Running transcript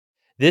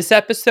This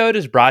episode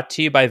is brought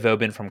to you by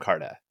Vobin from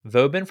Carta.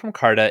 Vobin from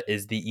Carta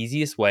is the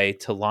easiest way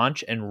to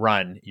launch and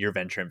run your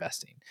venture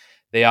investing.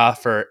 They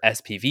offer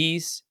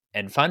SPVs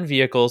and fund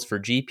vehicles for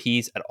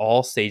GPs at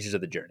all stages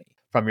of the journey,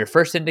 from your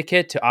first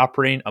syndicate to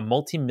operating a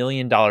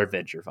multi-million-dollar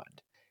venture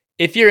fund.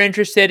 If you're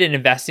interested in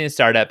investing in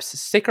startups,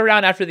 stick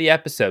around after the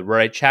episode where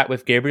I chat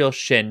with Gabriel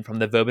Shin from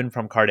the Vobin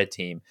from Carta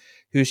team,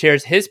 who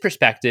shares his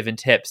perspective and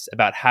tips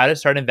about how to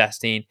start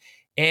investing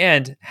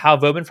and how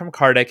Vobin from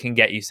Carta can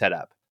get you set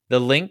up. The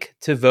link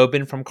to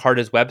Vobin from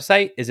Carta's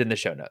website is in the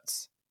show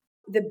notes.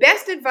 The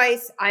best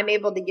advice I'm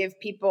able to give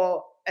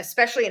people,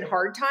 especially in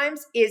hard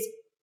times, is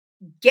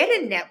get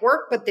a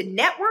network, but the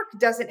network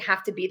doesn't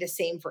have to be the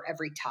same for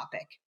every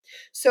topic.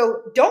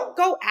 So don't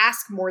go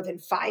ask more than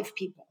 5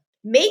 people.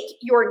 Make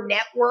your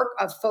network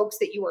of folks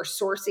that you are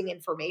sourcing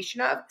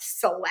information of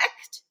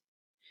select,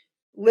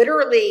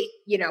 literally,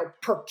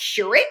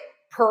 procure it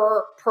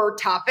per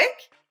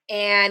topic.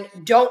 And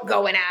don't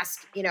go and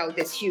ask,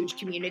 this huge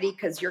community,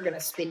 because you're going to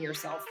spin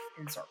yourself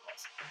in circles.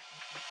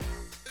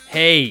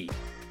 Hey,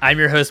 I'm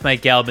your host,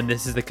 Mike Gelb, and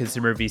this is the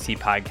Consumer VC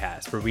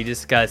Podcast, where we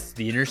discuss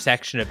the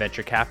intersection of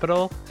venture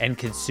capital and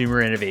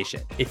consumer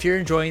innovation. If you're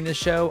enjoying the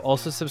show,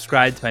 also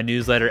subscribe to my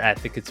newsletter at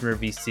the Consumer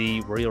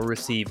VC, where you'll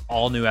receive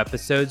all new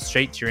episodes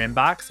straight to your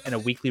inbox and a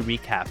weekly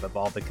recap of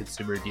all the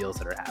consumer deals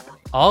that are happening.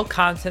 All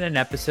content and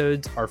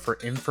episodes are for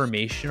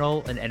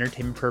informational and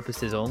entertainment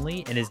purposes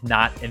only and is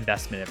not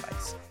investment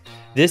advice.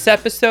 This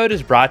episode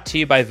is brought to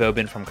you by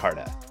Vobin from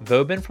Carta.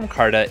 Vobin from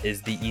Carta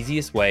is the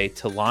easiest way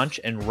to launch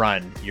and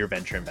run your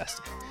venture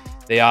investing.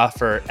 They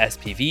offer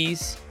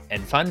SPVs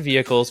and fund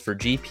vehicles for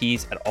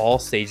GPs at all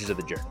stages of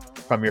the journey,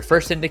 from your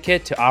first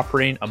syndicate to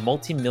operating a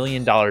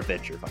multi-million-dollar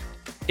venture fund.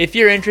 If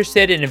you're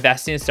interested in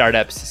investing in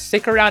startups,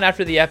 stick around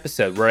after the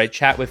episode where I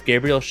chat with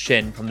Gabriel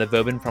Shin from the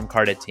Vobin from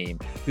Carta team,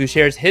 who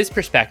shares his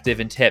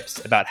perspective and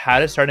tips about how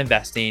to start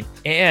investing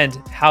and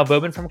how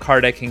Vobin from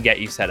Carta can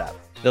get you set up.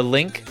 The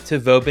link to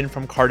Vobin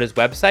from Carta's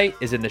website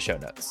is in the show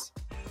notes.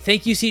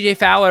 Thank you, CJ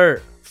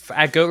Fowler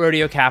at Goat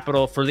Rodeo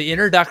Capital, for the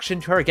introduction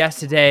to our guest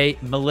today,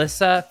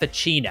 Melissa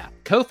Facchina,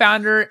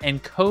 co-founder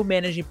and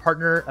co-managing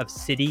partner of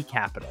Siddhi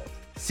Capital.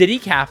 Siddhi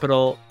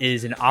Capital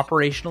is an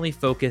operationally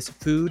focused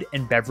food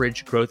and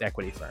beverage growth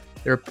equity firm.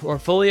 Their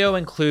portfolio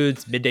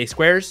includes Midday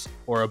Squares,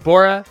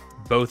 Ouroboros,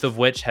 both of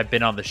which have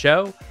been on the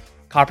show,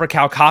 Copper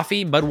Cow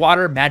Coffee,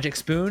 Mudwater, Magic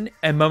Spoon,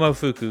 and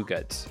Momofuku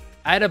Goods.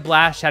 I had a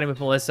blast chatting with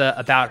Melissa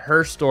about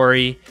her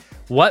story,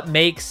 what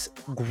makes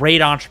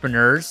great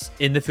entrepreneurs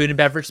in the food and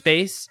beverage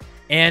space,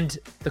 and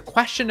the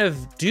question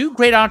of, do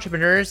great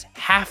entrepreneurs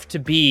have to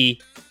be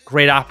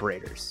great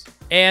operators?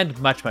 And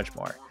much, much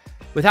more.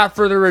 Without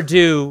further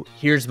ado,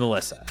 here's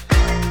Melissa.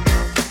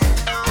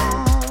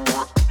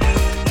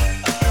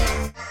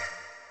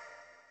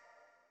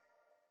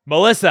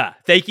 Melissa,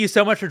 thank you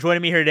so much for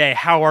joining me here today.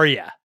 How are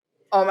you?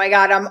 Oh my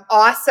God, I'm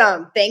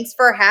awesome. Thanks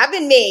for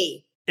having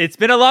me. It's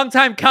been a long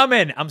time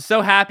coming. I'm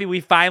so happy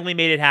we finally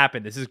made it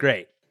happen. This is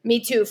great.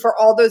 Me too. For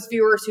all those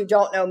viewers who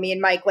don't know, me and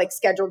Mike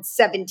scheduled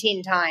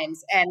 17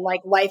 times and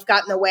life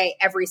got in the way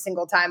every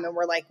single time. And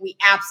we're we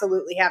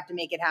absolutely have to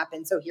make it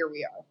happen. So here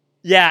we are.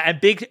 Yeah. And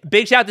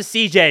big shout out to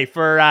CJ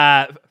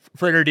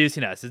for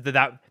introducing us.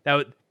 That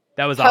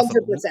was awesome.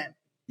 100%.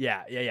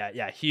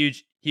 Yeah.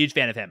 Huge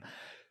fan of him.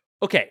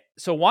 Okay.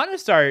 So want to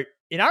start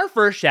in our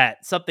first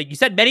chat, something you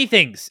said many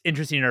things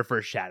interesting in our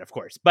first chat, of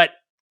course, but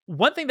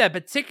one thing that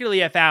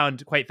particularly I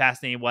found quite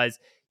fascinating was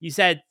you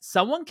said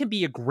someone can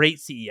be a great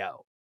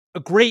CEO, a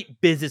great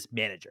business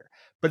manager,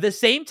 but at the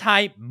same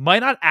time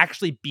might not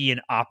actually be an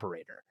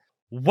operator.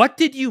 What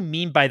did you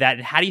mean by that?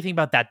 And how do you think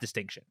about that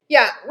distinction?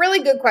 Yeah,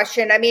 really good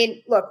question. I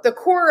mean, look, the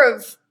core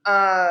of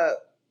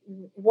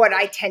what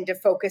I tend to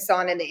focus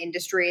on in the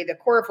industry, the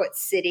core of what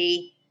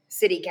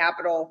Siddhi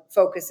Capital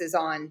focuses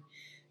on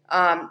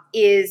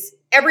is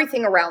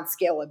everything around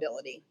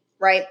scalability.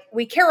 Right?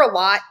 We care a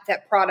lot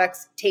that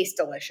products taste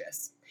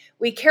delicious.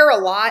 We care a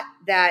lot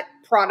that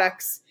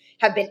products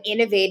have been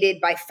innovated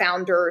by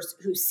founders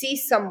who see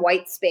some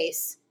white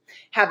space,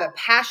 have a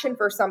passion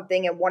for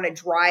something, and want to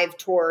drive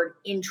toward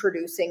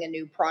introducing a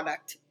new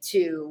product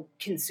to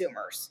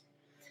consumers.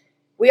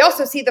 We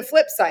also see the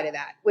flip side of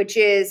that, which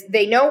is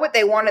they know what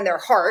they want in their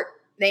heart,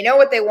 they know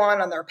what they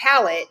want on their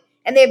palate,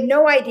 and they have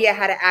no idea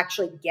how to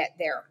actually get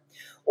there,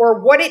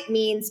 or what it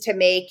means to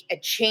make a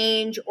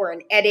change or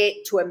an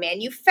edit to a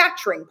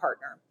manufacturing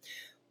partner,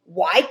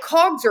 why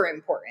COGS are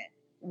important,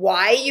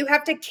 why you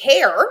have to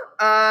care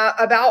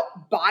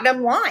about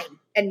bottom line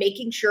and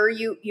making sure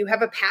you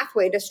have a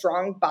pathway to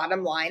strong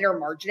bottom line or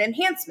margin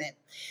enhancement.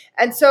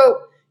 And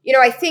so,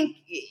 I think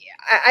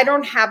I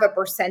don't have a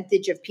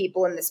percentage of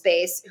people in the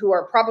space who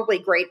are probably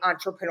great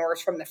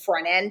entrepreneurs from the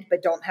front end,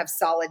 but don't have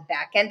solid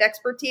back end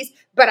expertise,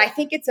 but I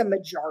think it's a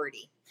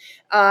majority.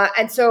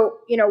 And so,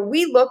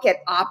 we look at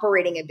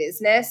operating a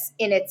business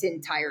in its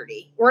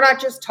entirety. We're not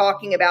just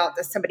talking about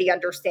does somebody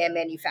understand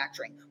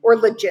manufacturing or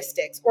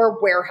logistics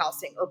or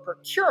warehousing or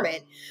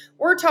procurement.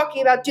 We're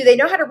talking about, do they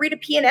know how to read a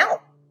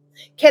P&L?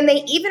 Can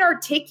they even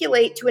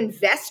articulate to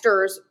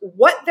investors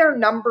what their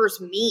numbers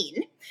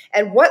mean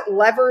and what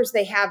levers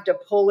they have to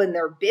pull in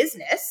their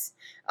business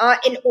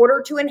in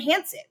order to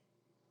enhance it?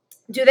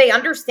 Do they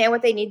understand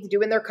what they need to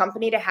do in their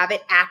company to have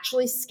it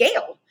actually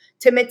scale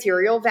to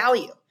material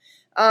value?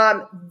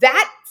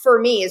 That, for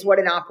me, is what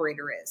an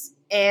operator is.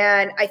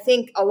 And I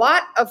think a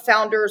lot of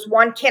founders,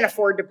 one, can't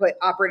afford to put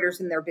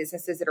operators in their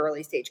businesses at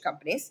early stage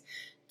companies.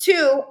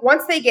 Two,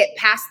 once they get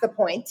past the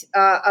point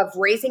of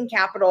raising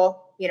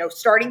capital,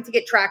 starting to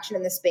get traction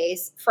in the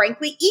space,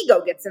 frankly,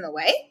 ego gets in the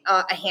way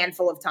a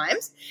handful of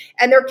times.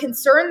 And they're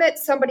concerned that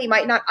somebody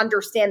might not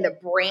understand the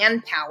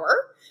brand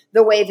power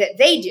the way that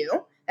they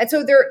do. And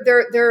so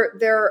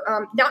they're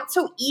not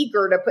so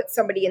eager to put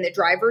somebody in the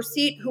driver's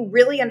seat who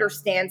really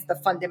understands the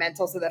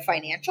fundamentals of the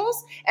financials.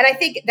 And I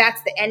think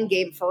that's the end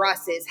game for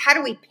us is how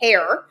do we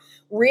pair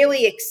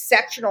really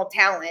exceptional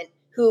talent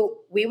who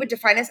we would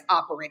define as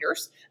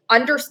operators,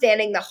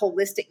 understanding the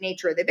holistic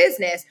nature of the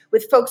business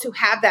with folks who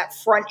have that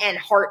front end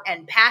heart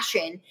and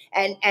passion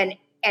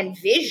and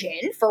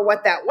vision for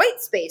what that white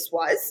space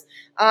was,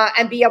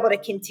 and be able to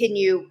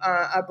continue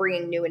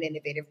bringing new and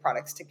innovative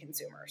products to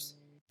consumers.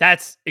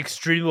 That's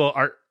extremely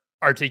well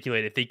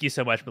articulated. Thank you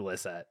so much,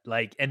 Melissa.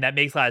 And that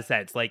makes a lot of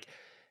sense.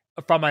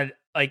 Someone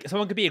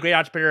could be a great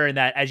entrepreneur in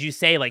that, as you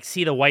say,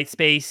 see the white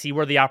space, see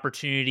where the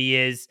opportunity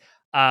is.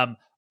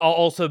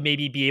 Also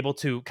maybe be able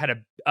to kind of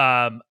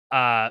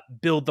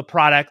build the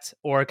product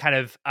or kind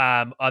of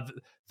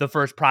the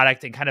first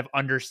product and kind of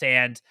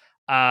understand,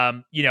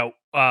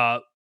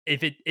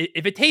 if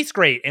it tastes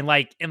great and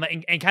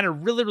kind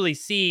of really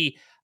see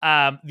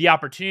the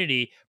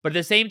opportunity. But at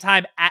the same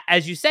time,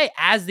 as you say,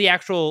 as the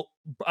actual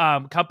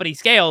company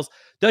scales,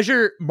 does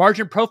your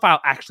margin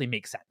profile actually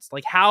make sense?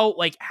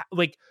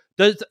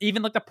 Does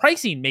even the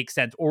pricing make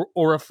sense or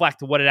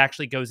reflect what it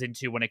actually goes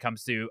into when it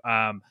comes to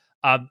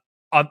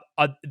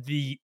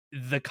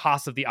the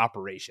cost of the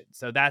operation?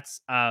 So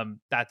that's a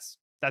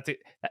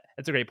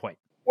great point.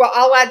 Well,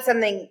 I'll add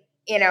something,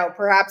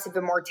 perhaps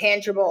even more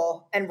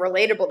tangible and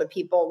relatable to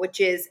people, which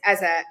is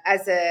as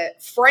a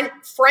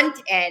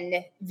front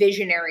end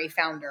visionary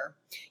founder,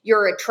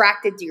 you're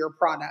attracted to your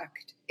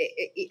product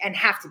and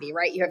have to be,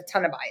 right? You have a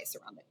ton of bias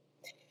around it.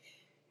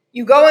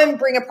 You go and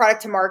bring a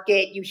product to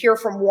market, you hear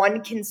from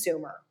one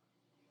consumer,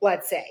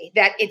 let's say,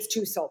 that it's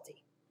too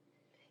salty.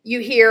 You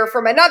hear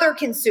from another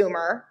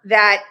consumer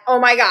that, oh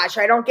my gosh,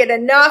 I don't get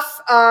enough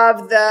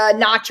of the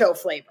nacho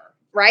flavor.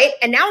 Right?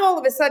 And now all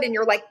of a sudden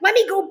you're like, let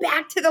me go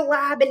back to the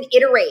lab and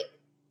iterate.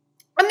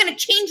 I'm going to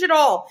change it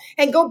all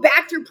and go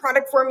back through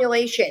product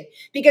formulation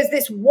because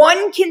this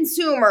one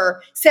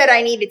consumer said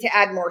I needed to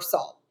add more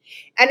salt.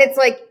 And it's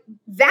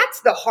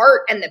that's the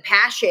heart and the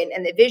passion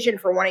and the vision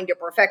for wanting to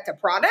perfect a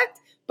product.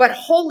 But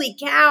holy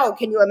cow,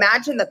 can you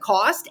imagine the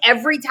cost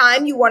every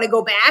time you want to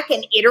go back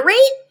and iterate?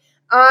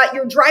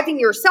 You're driving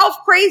yourself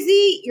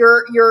crazy.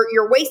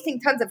 You're wasting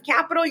tons of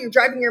capital. You're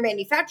driving your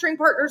manufacturing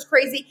partners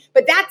crazy.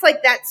 But that's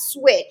that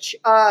switch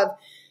of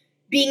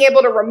being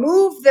able to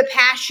remove the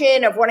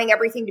passion of wanting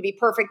everything to be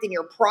perfect in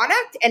your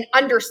product and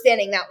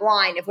understanding that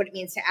line of what it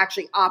means to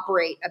actually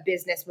operate a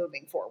business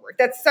moving forward.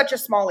 That's such a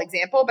small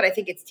example, but I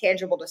think it's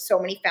tangible to so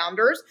many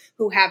founders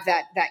who have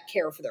that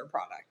care for their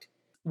product.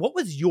 What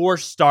was your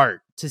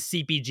start to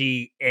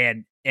CPG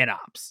and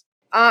ops?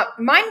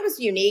 Mine was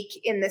unique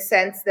in the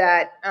sense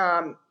that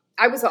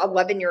I was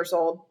 11 years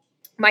old.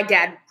 My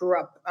dad grew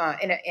up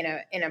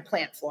in a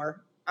plant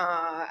floor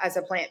as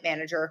a plant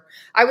manager.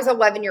 I was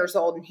 11 years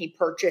old and he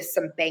purchased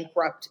some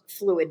bankrupt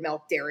fluid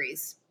milk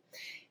dairies.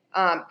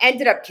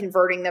 Ended up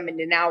converting them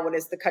into now what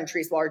is the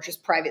country's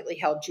largest privately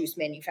held juice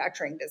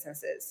manufacturing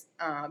businesses.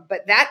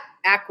 But that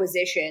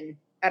acquisition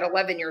at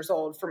 11 years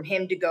old, from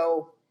him to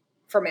go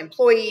from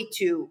employee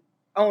to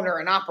owner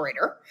and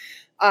operator,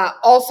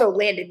 also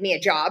landed me a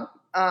job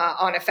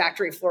on a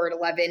factory floor at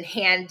 11,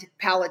 hand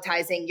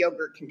palletizing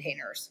yogurt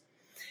containers.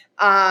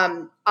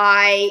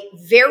 I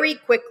very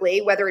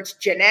quickly, whether it's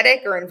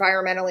genetic or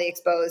environmentally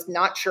exposed,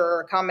 not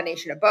sure, a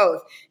combination of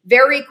both,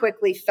 very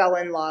quickly fell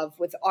in love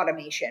with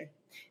automation.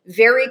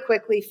 Very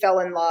quickly fell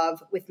in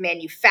love with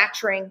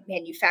manufacturing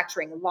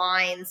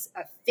lines,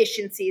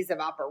 efficiencies of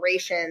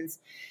operations.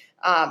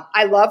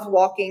 I love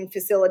walking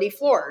facility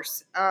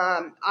floors.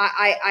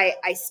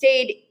 I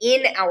stayed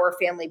in our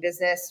family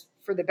business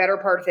for the better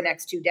part of the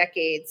next 2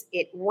 decades.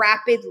 It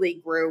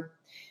rapidly grew.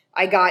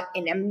 I got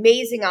an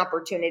amazing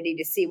opportunity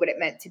to see what it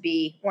meant to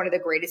be one of the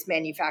greatest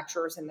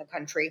manufacturers in the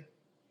country.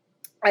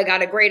 I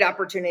got a great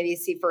opportunity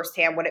to see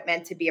firsthand what it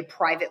meant to be a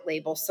private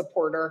label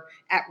supporter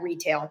at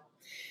retail.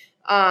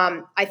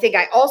 I think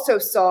I also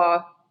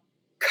saw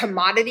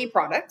commodity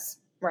products,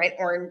 right?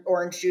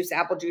 Orange juice,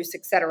 apple juice,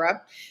 et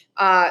cetera,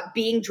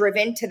 being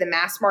driven to the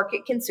mass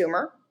market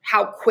consumer,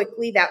 how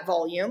quickly that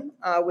volume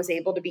was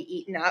able to be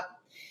eaten up.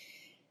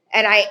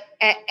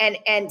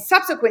 And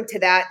subsequent to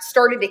that,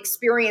 started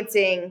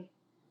experiencing,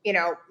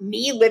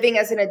 me living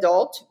as an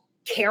adult,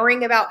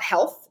 caring about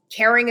health,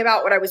 caring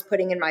about what I was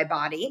putting in my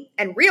body,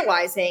 and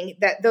realizing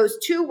that those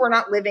two were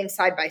not living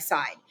side by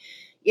side.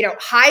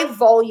 High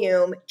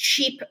volume,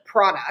 cheap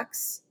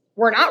products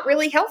were not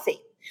really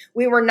healthy.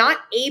 We were not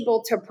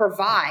able to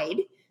provide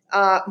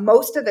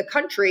most of the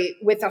country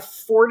with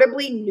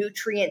affordably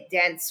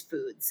nutrient-dense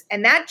foods.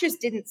 And that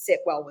just didn't sit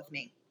well with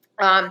me.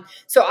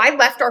 So I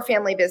left our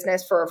family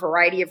business for a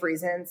variety of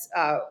reasons.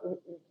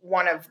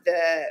 One of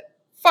the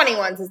funny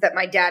ones is that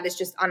my dad is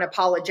just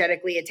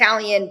unapologetically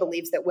Italian,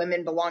 believes that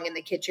women belong in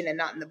the kitchen and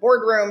not in the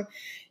boardroom.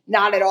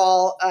 Not at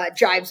all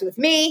jives with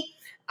me.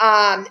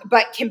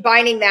 But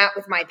combining that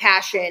with my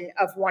passion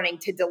of wanting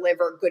to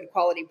deliver good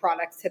quality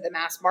products to the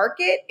mass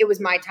market, it was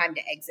my time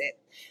to exit.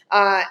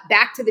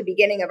 Back to the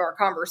beginning of our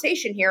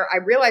conversation here, I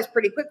realized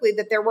pretty quickly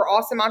that there were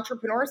awesome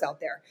entrepreneurs out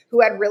there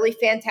who had really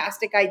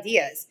fantastic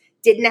ideas,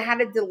 didn't know how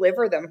to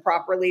deliver them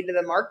properly to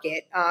the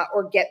market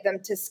or get them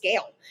to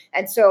scale.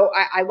 And so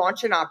I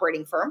launched an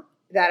operating firm.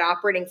 That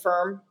operating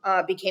firm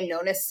became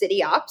known as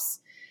Siddhi Ops.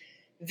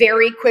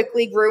 Very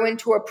quickly grew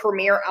into a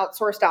premier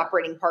outsourced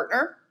operating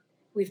partner.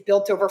 We've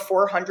built over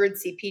 400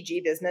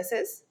 CPG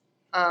businesses,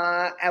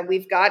 and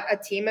we've got a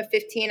team of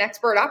 15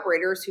 expert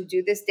operators who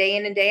do this day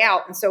in and day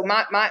out. And so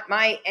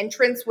my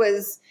entrance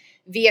was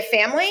via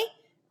family.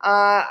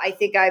 I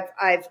think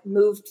I've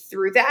moved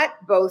through that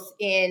both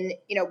in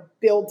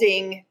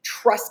building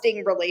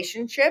trusting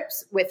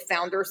relationships with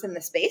founders in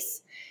the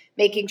space,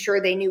 making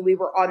sure they knew we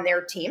were on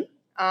their team.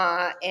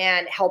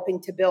 And helping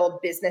to build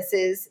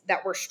businesses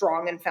that were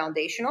strong and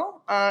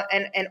foundational,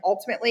 and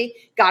ultimately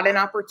got an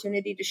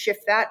opportunity to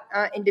shift that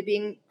into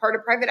being part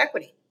of private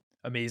equity.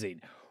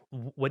 Amazing.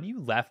 When you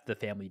left the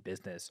family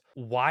business,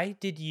 why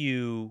did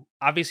you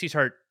obviously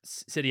start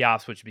Siddhi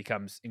Ops, which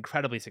becomes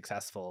incredibly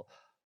successful?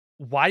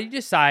 Why did you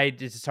decide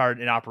to start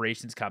an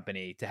operations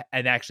company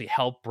and actually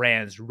help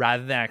brands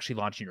rather than actually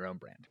launching your own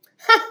brand?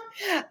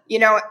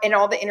 In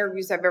all the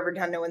interviews I've ever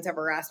done, no one's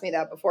ever asked me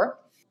that before.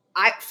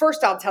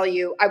 I'll tell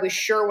you, I was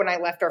sure when I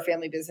left our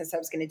family business, I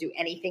was going to do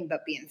anything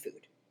but be in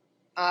food.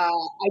 I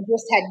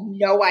just had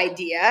no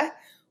idea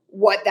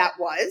what that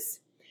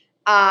was.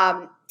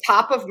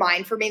 Top of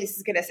mind for me, this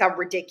is going to sound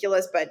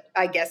ridiculous, but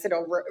I guess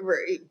it'll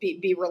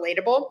be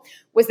relatable,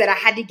 was that I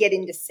had to get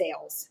into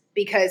sales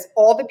because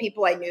all the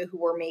people I knew who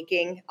were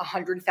making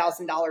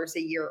 $100,000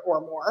 a year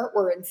or more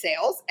were in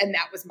sales. And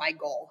that was my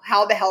goal.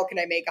 How the hell can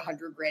I make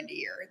 $100,000 a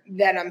year?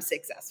 Then I'm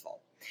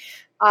successful.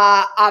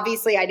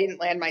 Obviously, I didn't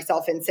land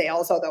myself in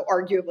sales, although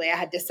arguably I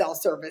had to sell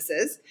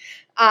services.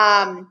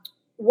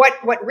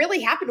 What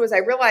really happened was I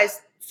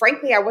realized,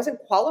 frankly, I wasn't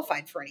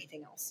qualified for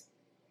anything else.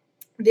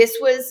 This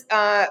was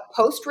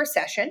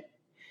post-recession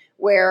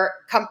where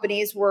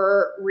companies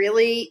were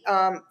really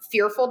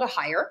fearful to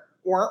hire,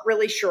 weren't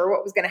really sure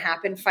what was going to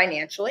happen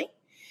financially.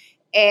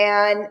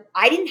 And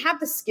I didn't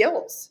have the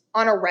skills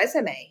on a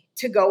resume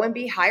to go and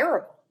be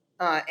hireable.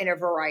 In a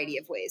variety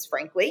of ways,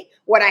 frankly.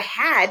 What I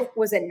had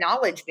was a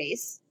knowledge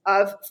base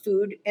of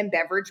food and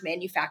beverage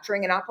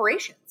manufacturing and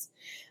operations.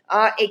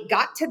 It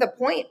got to the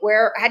point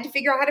where I had to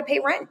figure out how to pay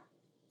rent.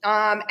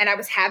 And I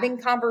was having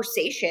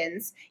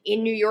conversations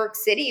in New York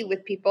City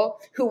with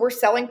people who were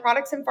selling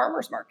products in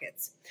farmers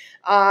markets.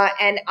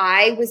 And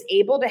I was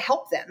able to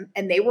help them,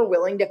 and they were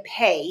willing to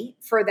pay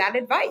for that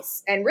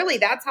advice. And really,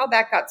 that's how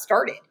that got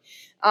started.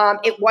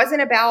 It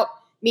wasn't about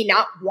me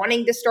not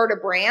wanting to start a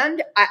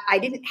brand. I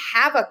didn't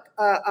have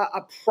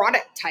a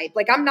product type.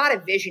 Like, I'm not a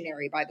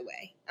visionary, by the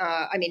way.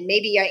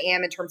 Maybe I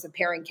am in terms of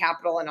pairing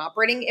capital and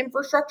operating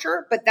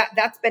infrastructure, but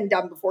that's been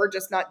done before,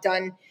 just not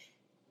done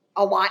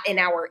a lot in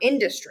our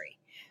industry.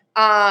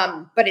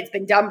 But it's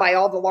been done by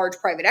all the large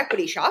private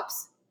equity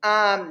shops.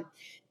 I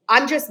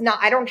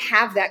don't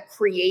have that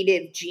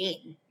creative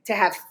gene to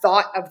have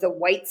thought of the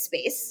white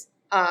space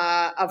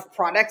of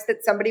products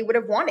that somebody would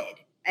have wanted.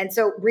 And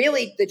so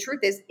really the truth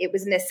is it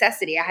was a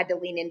necessity. I had to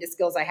lean into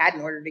skills I had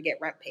in order to get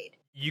rent paid.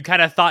 You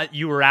kind of thought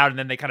you were out and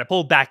then they kind of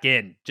pulled back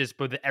in just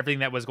with everything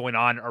that was going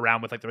on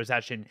around with like the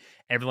recession and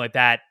everything like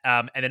that.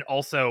 And then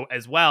also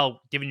as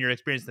well, given your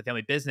experience in the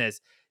family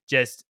business,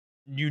 just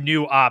you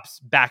knew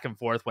ops back and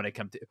forth when it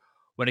came to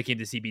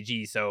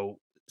CPG. So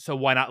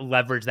why not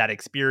leverage that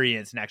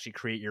experience and actually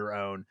create your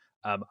own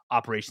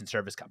operation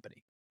service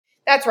company?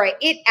 That's right.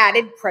 It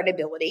added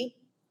credibility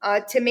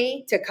to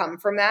me to come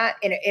from that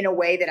in a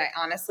way that I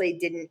honestly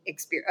didn't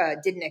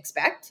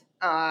expect.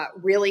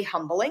 Really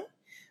humbling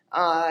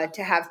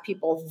to have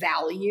people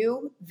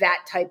value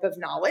that type of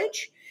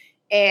knowledge.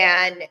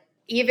 And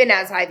even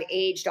as I've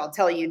aged, I'll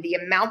tell you the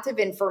amount of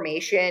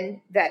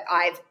information that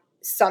I've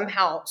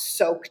somehow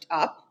soaked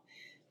up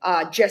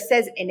just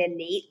as an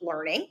innate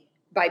learning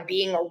by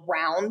being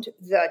around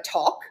the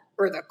talk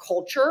or the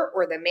culture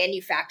or the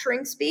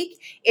manufacturing speak.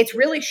 It's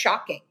really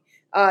shocking.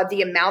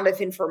 The amount of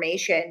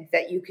information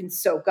that you can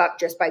soak up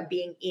just by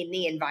being in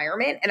the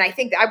environment. And I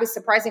think I was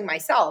surprising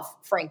myself,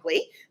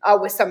 frankly,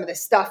 with some of the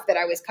stuff that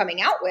I was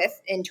coming out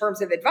with in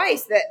terms of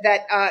advice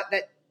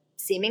that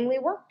seemingly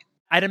worked.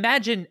 I'd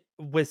imagine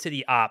with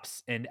Siddhi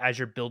Ops and as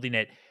you're building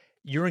it,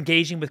 you're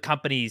engaging with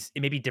companies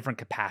in maybe different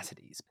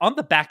capacities. On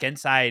the back end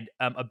side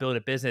of building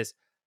a business,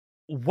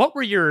 what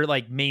were your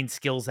main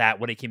skills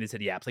at when it came to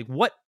Siddhi Ops?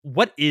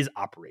 What is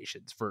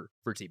operations for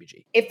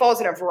CPG? It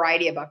falls in a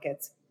variety of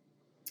buckets.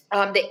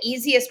 The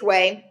easiest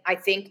way, I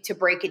think, to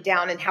break it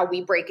down and how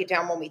we break it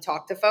down when we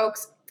talk to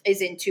folks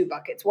is in two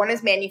buckets. One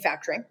is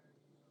manufacturing.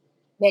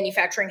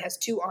 Manufacturing has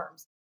two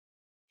arms.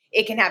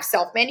 It can have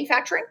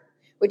self-manufacturing,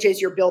 which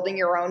is you're building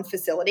your own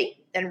facility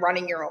and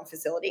running your own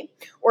facility,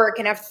 or it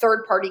can have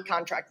third-party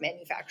contract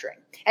manufacturing.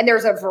 And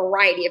there's a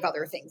variety of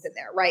other things in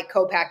there, right?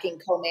 Co-packing,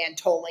 co-man,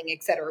 tolling,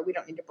 et cetera. We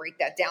don't need to break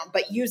that down,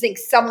 but using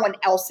someone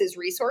else's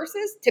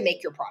resources to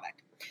make your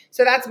product.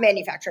 So that's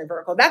manufacturing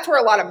vertical. That's where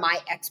a lot of my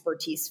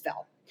expertise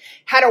fell.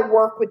 How to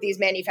work with these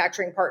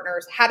manufacturing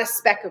partners, how to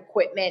spec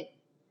equipment,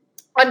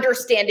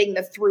 understanding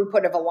the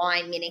throughput of a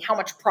line, meaning how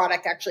much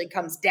product actually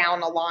comes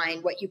down a line,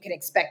 what you can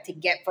expect to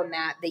get from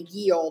that, the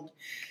yield,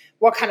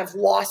 what kind of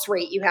loss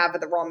rate you have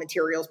of the raw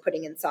materials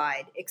putting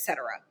inside, et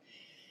cetera.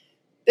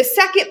 The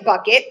second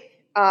bucket,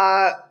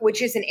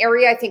 which is an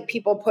area I think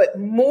people put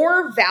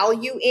more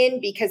value in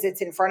because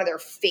it's in front of their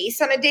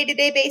face on a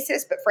day-to-day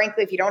basis. But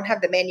frankly, if you don't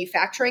have the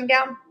manufacturing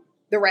down,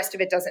 the rest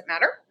of it doesn't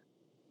matter.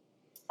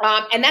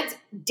 And that's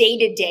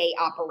day-to-day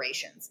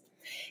operations.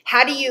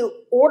 How do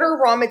you order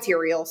raw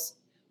materials,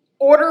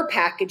 order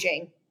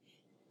packaging,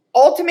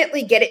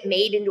 ultimately get it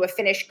made into a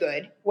finished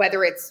good,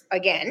 whether it's,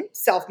 again,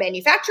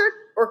 self-manufactured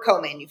or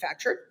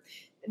co-manufactured?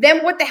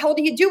 Then what the hell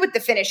do you do with the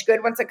finished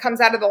good once it comes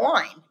out of the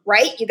line,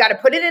 right? You got to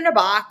put it in a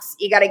box.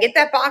 You got to get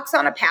that box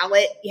on a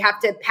pallet. You have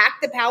to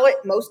pack the pallet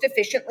most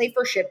efficiently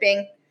for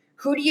shipping.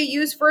 Who do you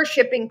use for a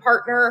shipping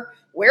partner?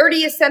 Where do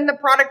you send the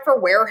product for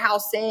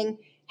warehousing?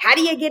 How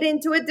do you get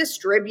into a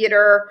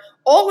distributor?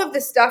 All of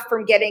the stuff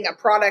from getting a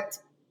product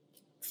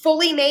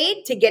fully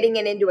made to getting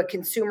it into a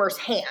consumer's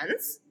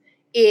hands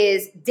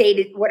is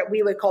what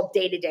we would call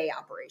day-to-day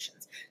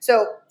operations.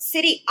 So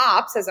Siddhi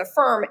Ops as a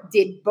firm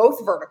did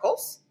both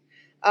verticals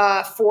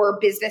for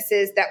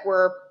businesses that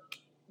were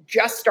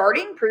just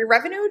starting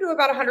pre-revenue to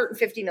about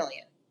 150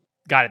 million.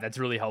 Got it. That's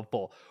really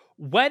helpful.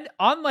 When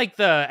on like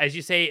the, as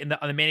you say,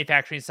 on the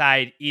manufacturing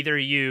side, either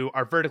you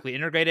are vertically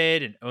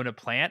integrated and own a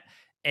plant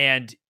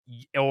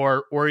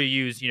or you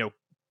use,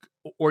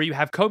 or you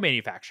have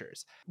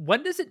co-manufacturers.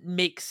 When does it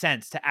make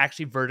sense to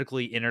actually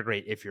vertically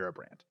integrate if you're a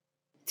brand?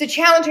 It's a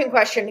challenging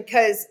question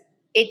because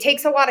it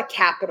takes a lot of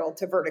capital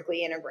to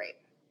vertically integrate.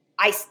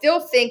 I still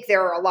think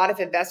there are a lot of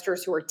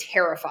investors who are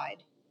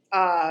terrified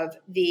of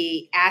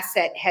the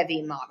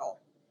asset-heavy model.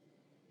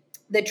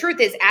 The truth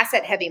is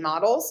asset-heavy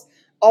models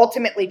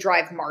ultimately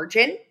drive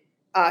margin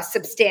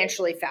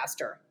substantially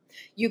faster.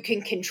 You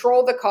can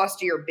control the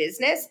cost of your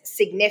business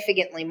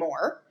significantly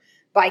more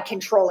by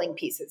controlling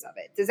pieces of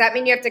it. Does that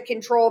mean you have to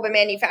control the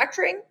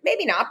manufacturing?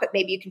 Maybe not, but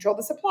maybe you control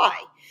the supply.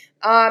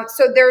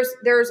 So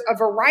there's a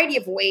variety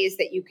of ways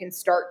that you can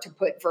start to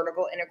put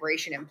vertical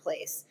integration in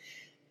place.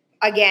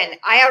 Again,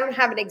 I don't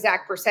have an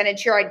exact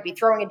percentage here. I'd be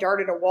throwing a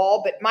dart at a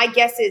wall, but my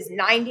guess is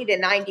 90 to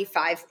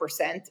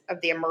 95% of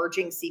the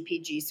emerging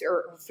CPG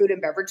or food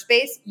and beverage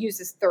space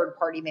uses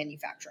third-party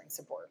manufacturing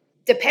support.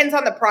 Depends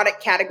on the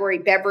product category.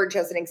 Beverage,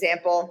 as an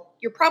example,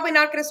 you're probably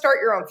not going to start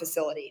your own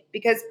facility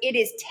because it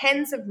is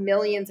tens of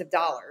millions of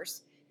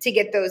dollars to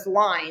get those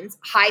lines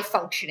high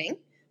functioning,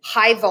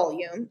 high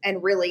volume,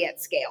 and really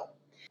at scale.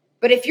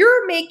 But if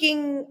you're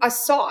making a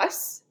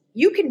sauce,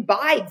 you can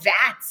buy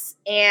vats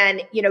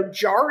and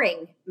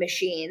jarring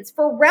machines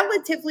for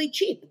relatively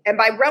cheap. And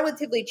by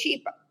relatively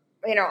cheap,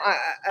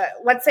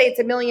 let's say it's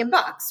 $1 million,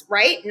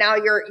 right? Now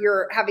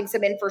you're having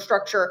some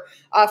infrastructure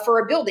for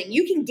a building.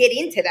 You can get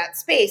into that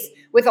space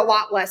with a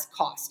lot less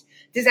cost.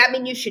 Does that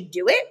mean you should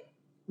do it?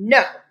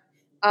 No.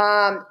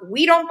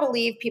 We don't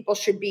believe people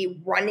should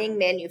be running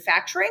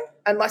manufacturing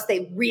unless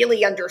they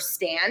really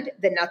understand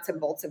the nuts and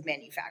bolts of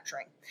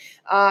manufacturing.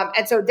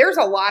 And so there's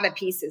a lot of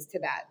pieces to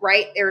that,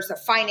 right? There's a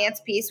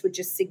finance piece, which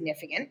is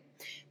significant.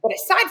 But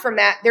aside from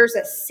that, there's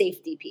a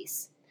safety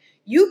piece.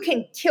 You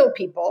can kill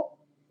people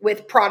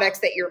with products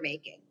that you're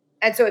making.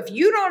 And so if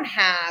you don't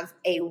have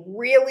a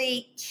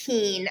really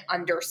keen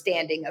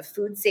understanding of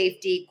food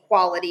safety,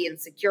 quality, and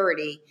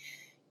security,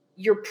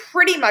 you're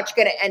pretty much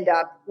going to end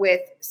up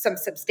with some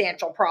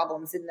substantial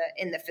problems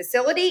in the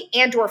facility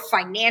and or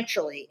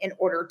financially in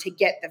order to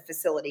get the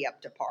facility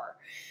up to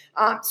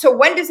par. So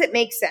when does it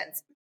make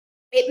sense?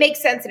 It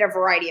makes sense in a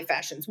variety of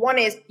fashions. One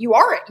is you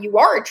are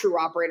a true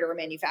operator or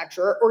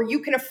manufacturer, or you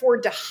can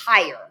afford to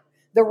hire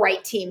the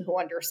right team who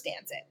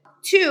understands it.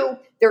 Two,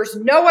 there's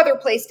no other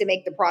place to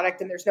make the product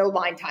and there's no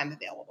line time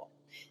available.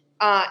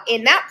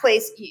 In that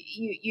place,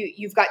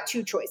 you've got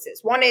two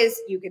choices. One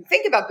is you can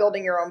think about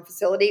building your own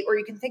facility, or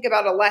you can think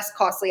about a less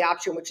costly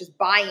option, which is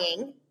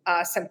buying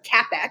some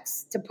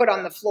CapEx to put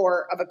on the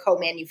floor of a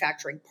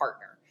co-manufacturing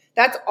partner.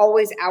 That's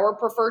always our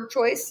preferred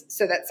choice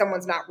so that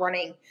someone's not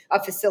running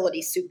a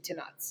facility soup to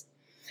nuts.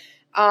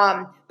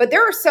 But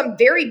there are some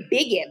very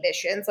big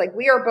ambitions. Like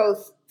we are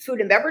both food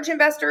and beverage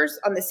investors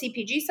on the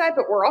CPG side,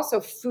 but we're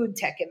also food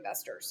tech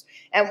investors.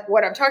 And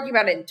what I'm talking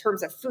about in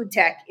terms of food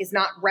tech is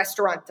not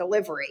restaurant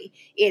delivery.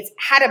 It's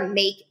how to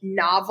make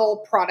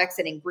novel products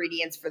and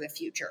ingredients for the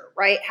future,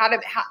 right? How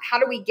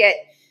do we get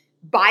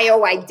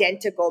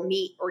bioidentical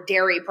meat or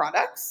dairy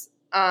products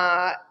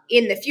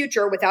in the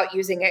future without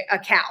using a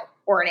cow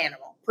or an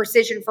animal?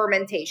 precision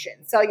fermentation,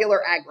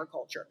 cellular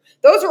agriculture.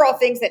 Those are all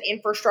things that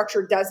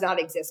infrastructure does not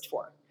exist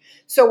for.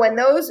 So when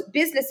those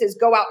businesses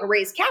go out and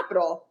raise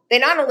capital, they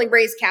not only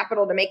raise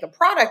capital to make a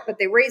product, but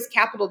they raise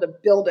capital to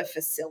build a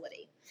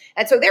facility.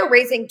 And so they're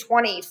raising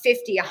 20,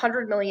 50,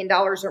 $100 million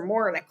or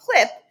more in a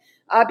clip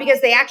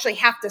because they actually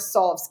have to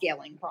solve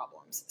scaling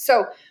problems.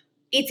 So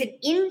it's an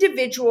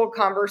individual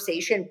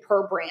conversation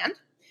per brand.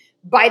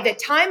 By the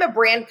time a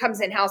brand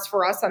comes in-house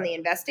for us on the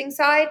investing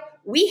side,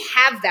 we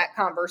have that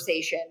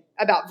conversation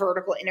about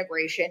vertical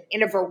integration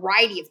in a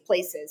variety of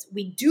places.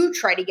 We do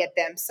try to get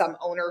them some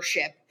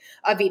ownership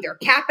of either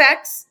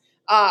CapEx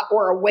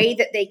or a way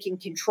that they can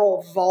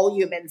control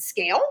volume and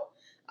scale.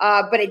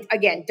 But it,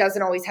 again,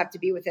 doesn't always have to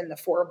be within the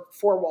four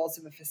walls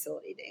of a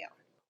facility, Dale.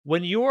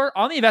 When you're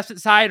on the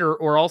investment side,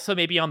 or also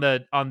maybe on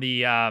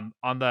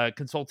the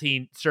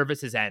consulting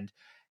services end,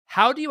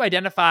 how do you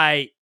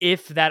identify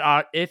if that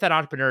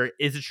entrepreneur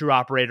is a true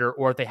operator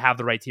or if they have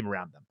the right team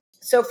around them?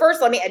 So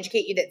first, let me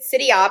educate you that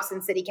City Ops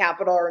and City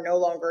Capital are no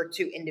longer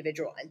two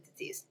individual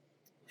entities.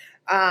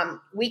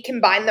 We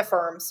combined the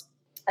firms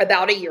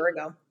about a year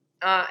ago.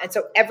 And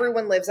so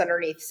everyone lives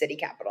underneath City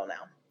Capital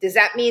now. Does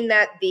that mean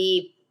that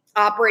the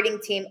operating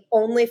team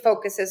only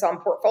focuses on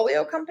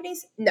portfolio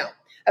companies? No.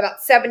 About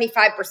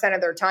 75% of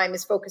their time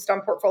is focused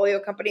on portfolio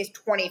companies.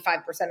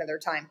 25% of their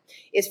time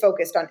is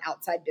focused on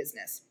outside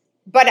business.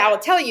 But I will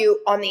tell you,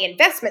 on the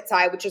investment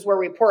side, which is where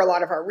we pour a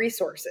lot of our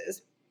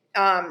resources,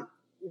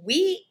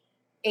 we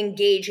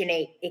engage in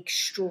an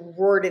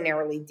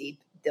extraordinarily deep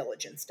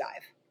diligence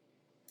dive.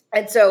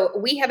 And so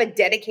we have a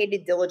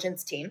dedicated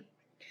diligence team.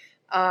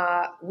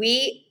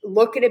 We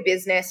look at a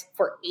business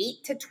for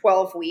 8 to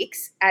 12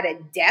 weeks at a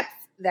depth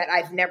that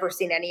I've never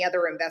seen any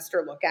other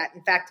investor look at.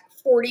 In fact,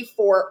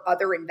 44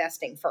 other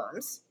investing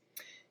firms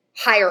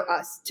hire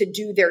us to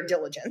do their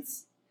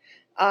diligence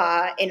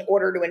in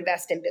order to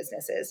invest in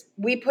businesses.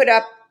 We put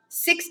up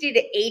 60 to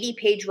 80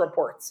 page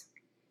reports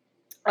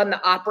on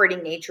the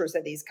operating natures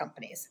of these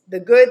companies, the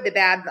good, the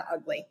bad, and the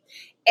ugly.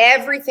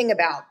 Everything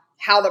about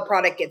how the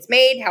product gets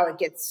made, how it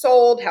gets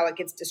sold, how it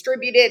gets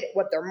distributed,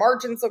 what their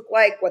margins look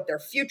like, what their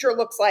future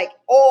looks like,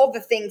 all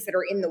the things that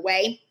are in the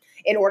way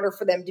in order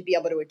for them to be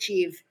able to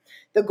achieve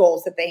the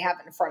goals that they have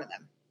in front of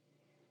them.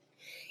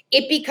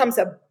 It becomes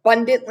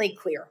abundantly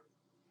clear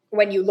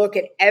when you look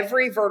at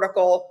every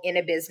vertical in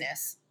a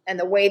business and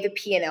the way the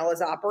P&L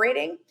is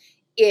operating,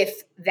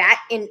 if that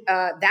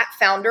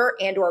founder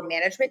and or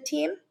management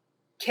team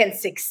can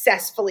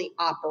successfully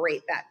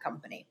operate that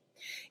company.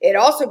 It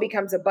also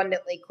becomes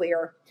abundantly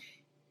clear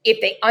if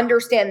they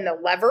understand the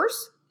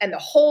levers and the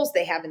holes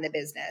they have in the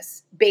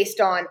business based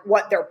on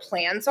what their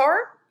plans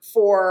are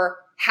for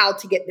how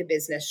to get the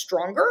business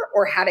stronger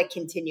or how to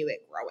continue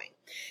it growing.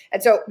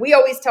 And so we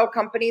always tell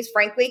companies,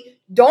 frankly,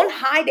 don't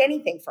hide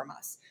anything from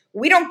us.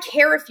 We don't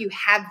care if you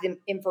have the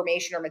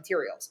information or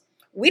materials.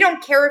 We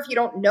don't care if you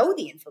don't know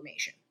the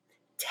information.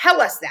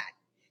 Tell us that.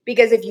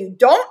 Because if you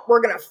don't,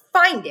 we're going to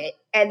find it.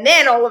 And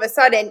then all of a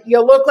sudden,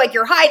 you'll look like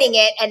you're hiding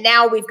it. And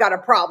now we've got a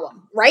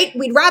problem, right?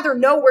 We'd rather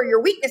know where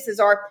your weaknesses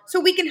are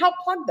so we can help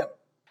plug them.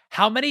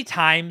 How many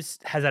times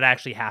has that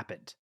actually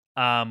happened?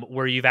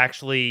 Where you've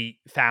actually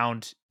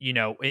found,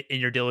 in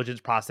your diligence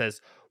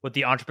process, what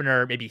the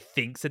entrepreneur maybe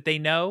thinks that they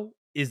know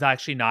is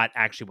actually not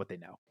actually what they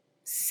know?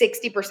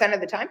 60%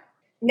 of the time.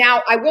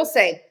 Now, I will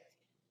say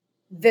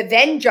the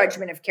then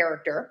judgment of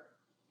character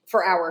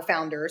for our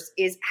founders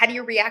is, how do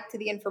you react to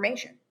the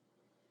information?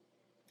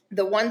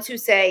 The ones who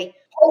say,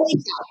 holy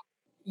cow,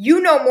 you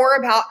know more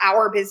about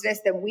our business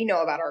than we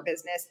know about our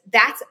business.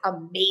 That's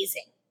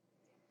amazing.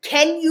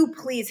 Can you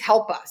please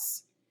help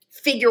us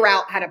figure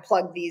out how to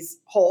plug these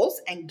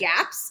holes and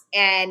gaps?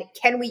 And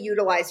can we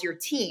utilize your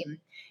team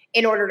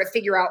in order to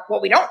figure out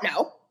what we don't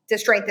know to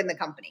strengthen the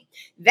company?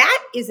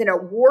 That is an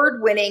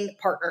award-winning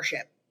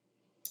partnership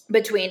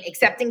between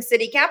accepting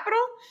City Capital,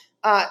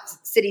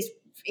 City's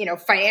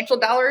financial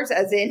dollars,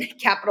 as in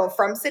capital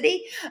from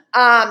City,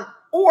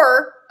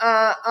 or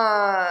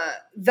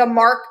the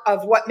mark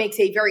of what makes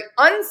a very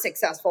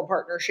unsuccessful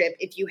partnership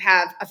if you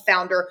have a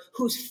founder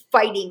who's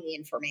fighting the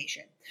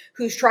information,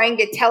 who's trying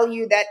to tell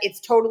you that it's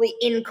totally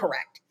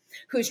incorrect,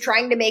 who's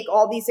trying to make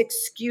all these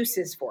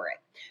excuses for it,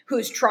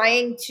 who's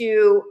trying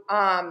to,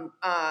 kind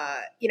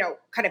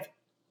of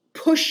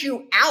push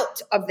you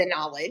out of the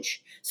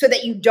knowledge so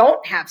that you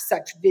don't have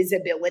such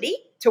visibility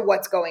to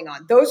what's going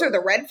on. Those are the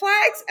red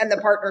flags and the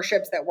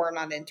partnerships that we're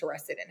not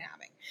interested in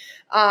having.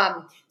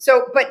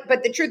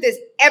 But the truth is,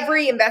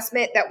 every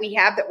investment that we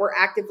have that we're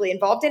actively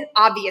involved in,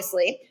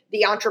 obviously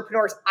the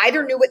entrepreneurs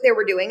either knew what they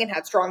were doing and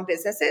had strong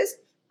businesses,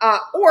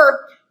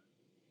 or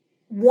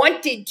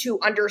wanted to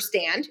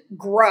understand,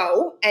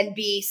 grow, and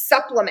be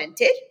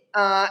supplemented,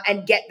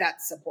 and get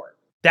that support.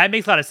 That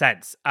makes a lot of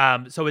sense.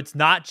 So it's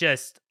not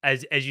just,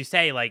 as you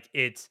say, like,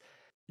 it's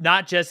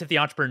not just if the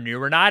entrepreneur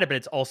knew or not, but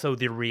it's also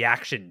the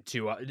reaction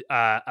to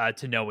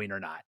knowing or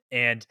not,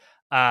 and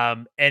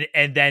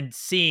then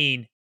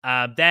seeing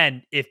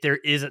then if there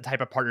is a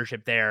type of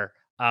partnership there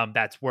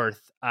that's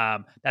worth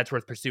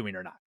pursuing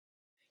or not.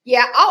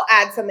 Yeah, I'll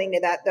add something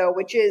to that though,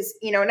 which is,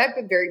 and I've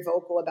been very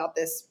vocal about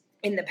this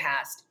in the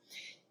past.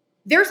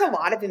 There's a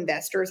lot of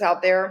investors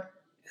out there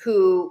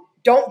who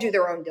don't do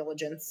their own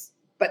diligence,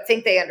 but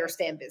think they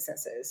understand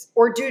businesses,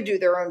 or do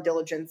their own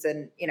diligence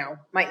and,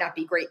 might not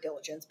be great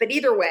diligence. But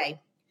either way,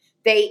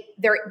 they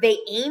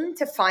aim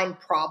to find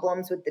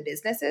problems with the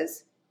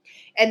businesses,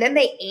 and then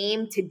they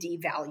aim to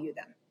devalue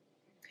them.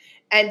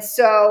 And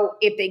so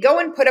if they go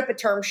and put up a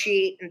term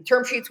sheet, and the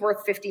term sheet's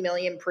worth $50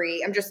 million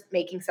I'm just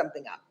making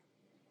something up,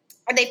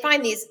 and they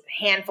find these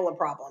handful of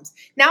problems.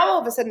 Now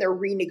all of a sudden they're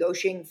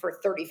renegotiating for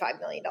 $35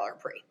 million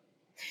pre.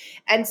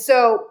 And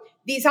so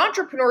these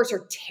entrepreneurs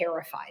are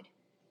terrified.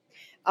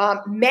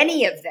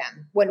 Many of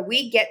them, when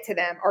we get to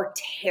them, are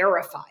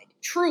terrified,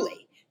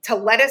 truly, to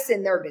let us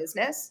in their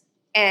business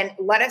and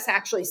let us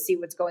actually see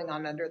what's going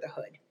on under the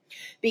hood,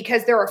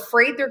 because they're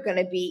afraid they're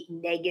going to be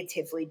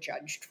negatively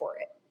judged for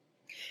it.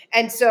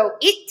 And so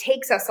it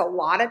takes us a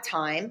lot of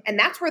time, and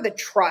that's where the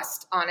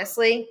trust,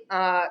 honestly,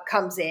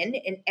 comes in,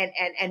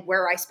 and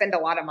where I spend a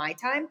lot of my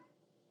time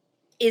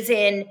is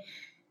in,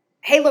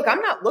 hey, look,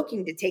 I'm not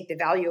looking to take the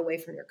value away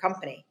from your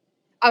company.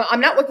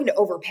 I'm not looking to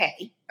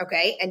overpay,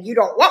 okay? And you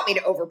don't want me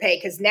to overpay,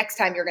 because next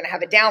time you're going to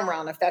have a down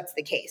round if that's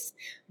the case.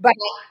 But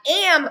I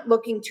am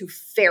looking to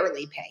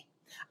fairly pay.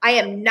 I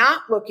am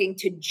not looking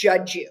to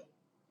judge you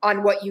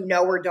on what you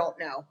know or don't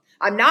know.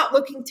 I'm not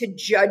looking to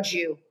judge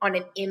you on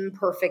an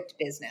imperfect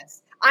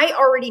business. I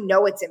already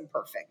know it's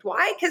imperfect.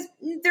 Why? Because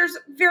there's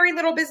very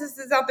little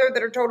businesses out there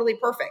that are totally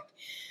perfect.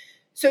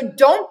 So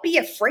don't be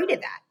afraid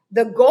of that.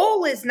 The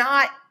goal is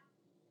not,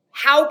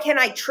 how can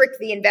I trick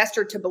the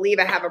investor to believe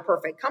I have a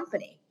perfect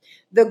company?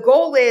 The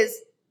goal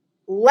is,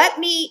 let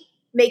me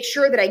make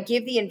sure that I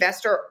give the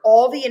investor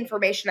all the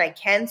information I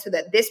can so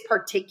that this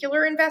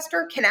particular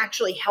investor can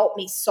actually help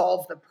me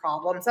solve the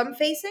problems I'm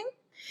facing.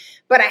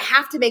 But I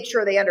have to make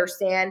sure they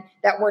understand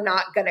that we're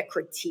not going to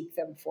critique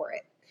them for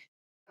it.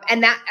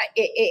 And that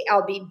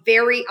I'll be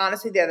very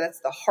honest with you,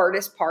 that's the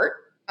hardest part,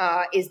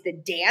 is the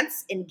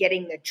dance in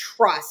getting the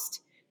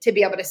trust to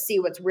be able to see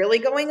what's really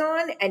going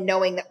on and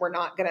knowing that we're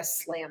not going to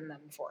slam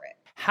them for it.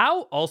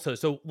 How also,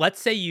 so let's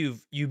say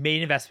you've made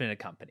an investment in a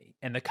company,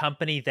 and the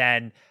company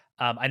then,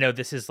 I know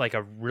this is like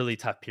a really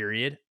tough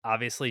period,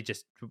 obviously,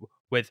 just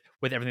with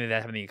everything that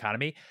happened in the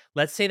economy.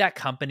 Let's say that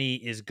company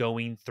is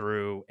going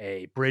through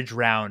a bridge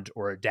round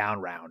or a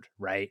down round,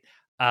 right?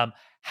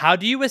 How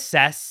do you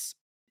assess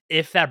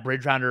if that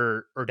bridge round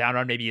or down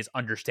round maybe is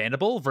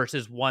understandable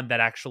versus one that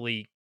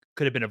actually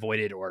could have been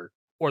avoided, or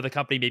the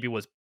company maybe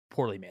was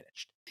poorly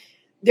managed?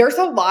 There's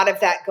a lot of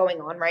that going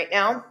on right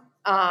now,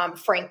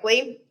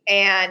 frankly,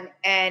 and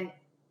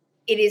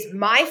it is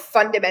my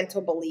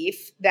fundamental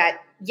belief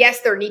that,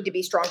 yes, there need to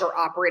be stronger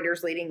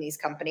operators leading these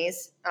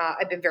companies.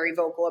 I've been very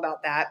vocal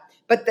about that.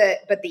 But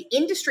the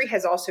industry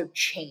has also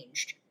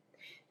changed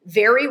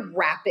very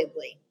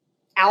rapidly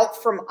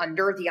out from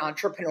under the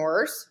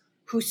entrepreneurs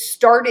who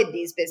started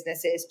these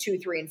businesses 2,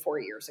 3, and 4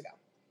 years ago.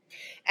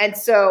 And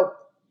so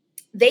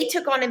they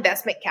took on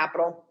investment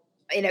capital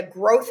in a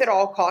growth at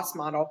all costs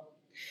model,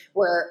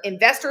 where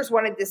investors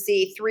wanted to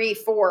see 3,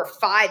 4,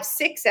 5,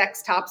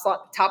 6x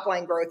top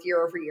line growth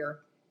year over year.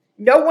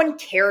 No one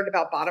cared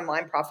about bottom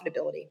line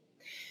profitability.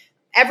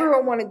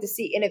 Everyone wanted to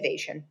see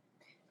innovation.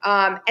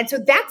 And so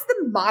that's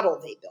the model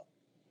they built.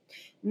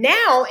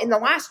 Now, in the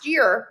last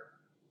year,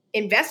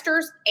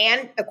 investors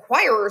and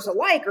acquirers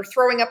alike are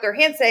throwing up their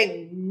hands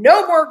saying,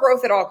 no more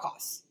growth at all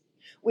costs.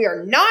 We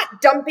are not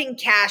dumping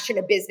cash in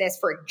a business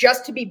for it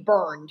just to be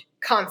burned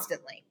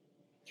constantly.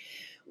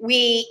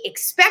 We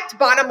expect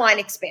bottom line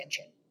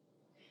expansion.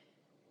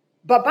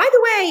 But by the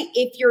way,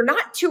 if you're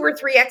not 2 or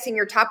 3xing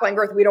your top line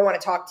growth, we don't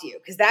want to talk to you,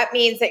 because that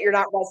means that you're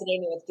not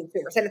resonating with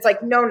consumers. And it's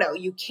like, no,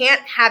 you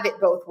can't have it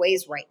both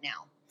ways right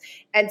now.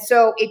 And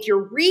so if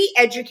you're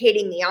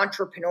re-educating the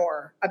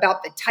entrepreneur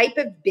about the type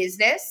of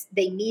business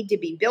they need to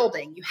be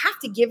building, you have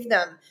to give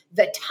them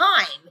the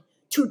time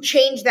to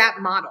change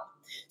that model.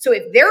 So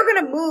if they're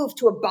going to move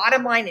to a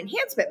bottom line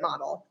enhancement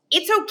model,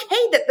 it's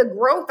okay that the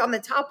growth on the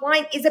top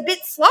line is a bit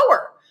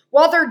slower.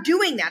 While they're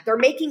doing that, they're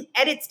making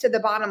edits to the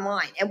bottom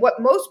line. And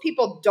what most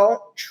people don't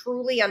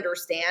truly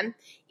understand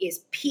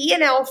is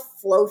P&L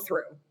flow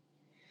through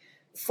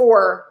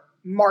for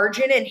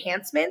margin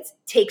enhancements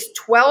takes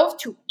 12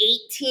 to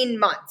 18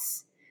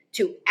 months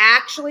to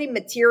actually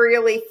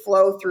materially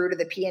flow through to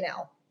the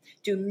P&L.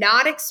 Do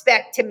not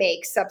expect to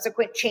make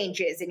subsequent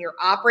changes in your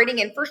operating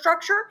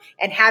infrastructure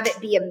and have it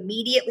be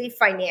immediately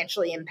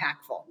financially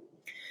impactful.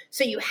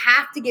 So you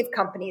have to give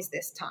companies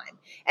this time.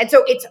 And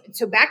so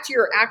back to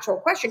your actual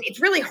question, it's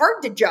really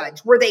hard to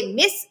judge. Were they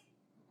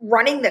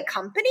running the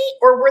company,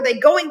 or were they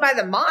going by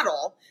the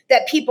model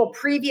that people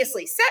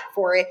previously set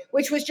for it,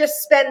 which was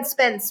just spend,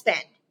 spend,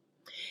 spend?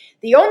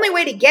 The only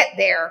way to get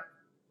there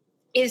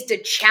is to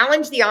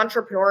challenge the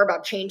entrepreneur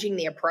about changing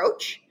the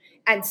approach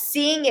and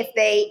seeing if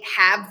they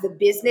have the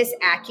business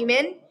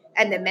acumen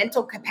and the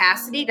mental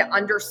capacity to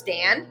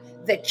understand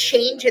the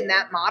change in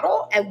that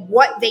model and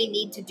what they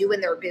need to do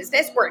in their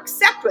business, or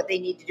accept what they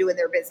need to do in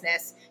their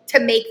business to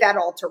make that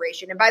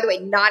alteration. And by the way,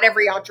 not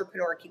every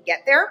entrepreneur can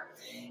get there.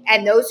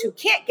 And those who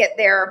can't get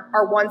there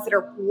are ones that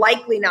are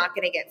likely not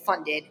going to get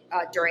funded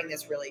during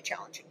this really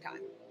challenging time.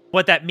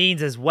 What that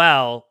means as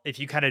well, if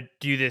you kind of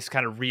do this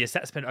kind of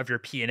reassessment of your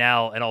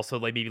P&L and also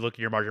like maybe look at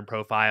your margin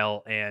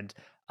profile and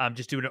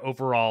just do an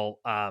overall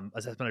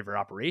assessment of your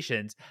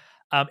operations,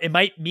 it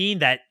might mean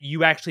that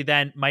you actually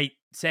then might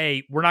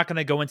say, we're not going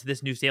to go into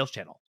this new sales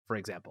channel, for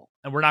example,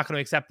 and we're not going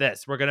to accept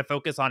this. We're going to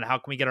focus on how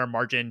can we get our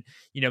margin,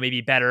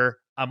 maybe better,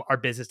 our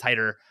business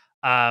tighter,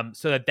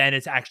 so that then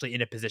it's actually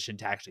in a position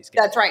to actually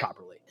scale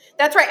properly.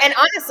 That's right. And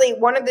honestly,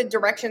 one of the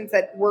directions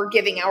that we're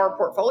giving our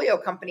portfolio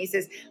companies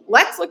is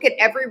let's look at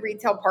every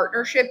retail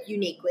partnership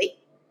uniquely.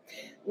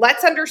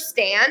 Let's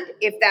understand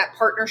if that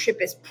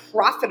partnership is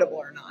profitable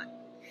or not,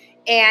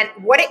 and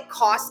what it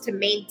costs to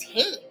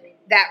maintain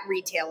that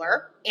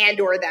retailer and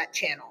or that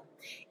channel.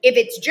 If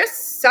it's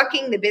just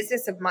sucking the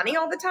business of money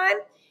all the time,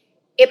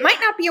 it might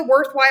not be a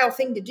worthwhile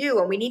thing to do,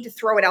 and we need to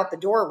throw it out the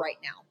door right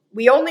now.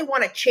 We only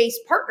want to chase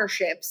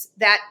partnerships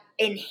that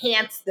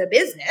enhance the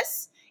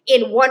business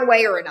in one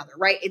way or another,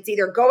 right? It's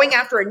either going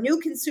after a new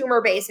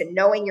consumer base and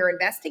knowing you're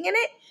investing in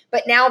it,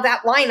 but now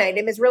that line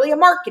item is really a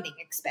marketing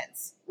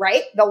expense,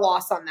 right? The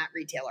loss on that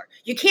retailer.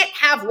 You can't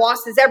have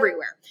losses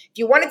everywhere. If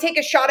you want to take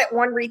a shot at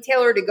one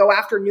retailer to go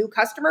after new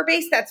customer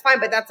base, that's fine,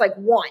 but that's like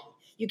one.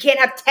 You can't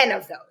have 10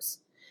 of those.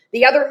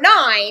 The other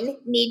 9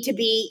 need to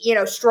be,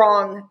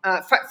 strong,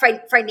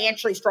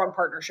 financially strong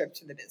partnerships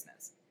to the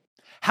business.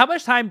 How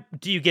much time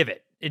do you give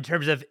it in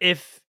terms of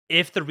if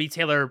the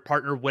retailer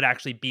partner would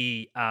actually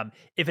be,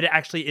 if it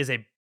actually is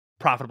a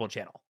profitable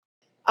channel?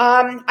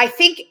 I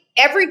think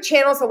every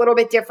channel is a little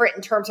bit different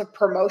in terms of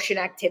promotion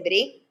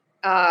activity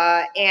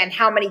and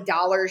how many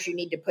dollars you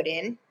need to put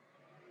in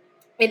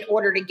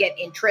order to get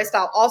interest.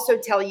 I'll also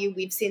tell you,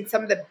 we've seen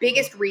some of the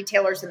biggest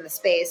retailers in the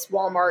space,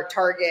 Walmart,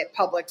 Target,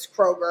 Publix,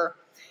 Kroger,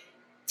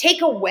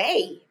 take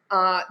away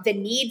the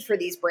need for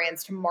these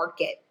brands to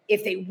market.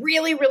 If they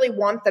really, really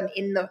want them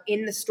in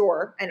the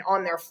store and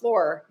on their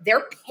floor,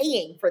 they're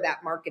paying for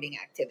that marketing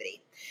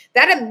activity.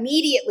 That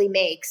immediately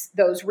makes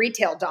those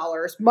retail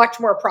dollars much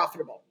more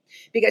profitable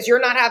because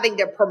you're not having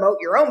to promote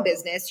your own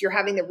business. You're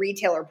having the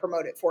retailer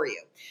promote it for you.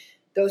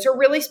 Those are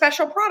really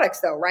special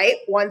products though, right?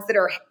 Ones that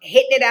are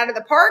hitting it out of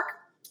the park.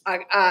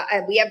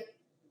 And we have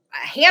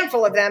a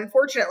handful of them,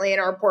 fortunately, in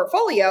our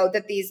portfolio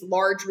that these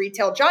large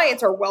retail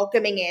giants are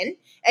welcoming in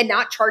and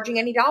not charging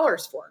any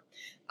dollars for.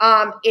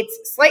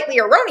 It's slightly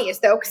erroneous,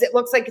 though, because it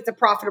looks like it's a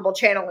profitable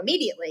channel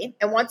immediately.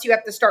 And once you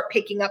have to start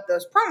picking up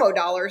those promo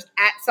dollars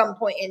at some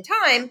point in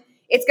time,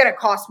 it's going to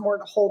cost more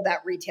to hold that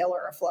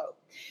retailer afloat.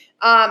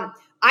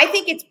 I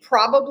think it's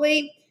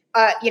probably,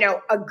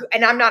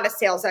 and I'm not a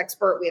sales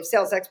expert. We have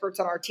sales experts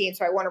on our team,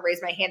 so I want to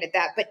raise my hand at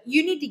that. But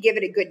you need to give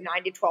it a good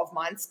 9 to 12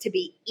 months to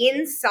be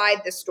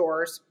inside the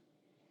stores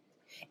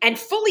and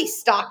fully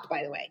stocked,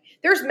 by the way.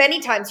 There's many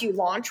times you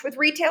launch with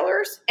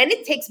retailers, and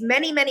it takes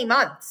many, many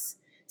months,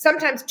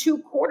 sometimes 2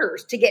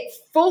 quarters to get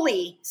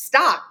fully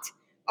stocked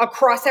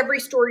across every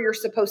store you're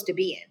supposed to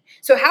be in.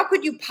 So how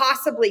could you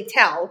possibly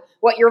tell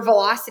what your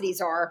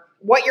velocities are,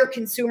 what your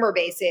consumer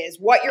base is,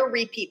 what your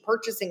repeat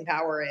purchasing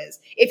power is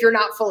if you're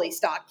not fully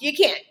stocked? You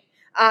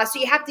can't. So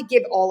you have to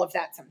give all of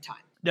that some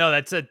time. No,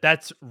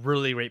 that's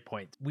really great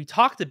point. We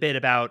talked a bit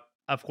about,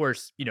 of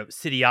course,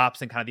 City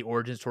Ops and kind of the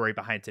origin story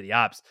behind City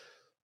Ops.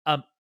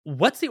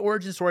 What's the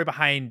origin story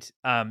behind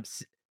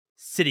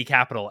City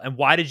Capital, and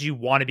why did you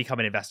want to become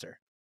an investor?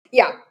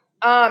 Yeah.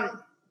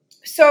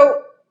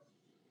 So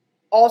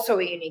also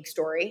a unique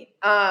story.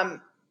 The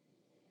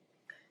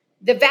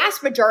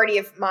vast majority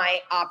of my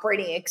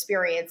operating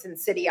experience in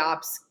City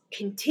Ops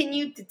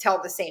continued to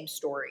tell the same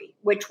story,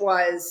 which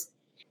was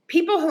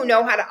people who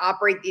know how to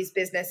operate these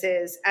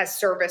businesses as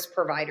service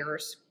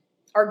providers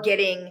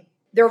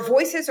their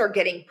voices are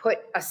getting put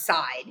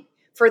aside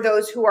for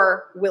those who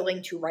are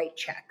willing to write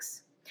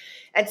checks.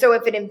 And so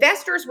if an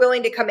investor is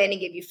willing to come in and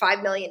give you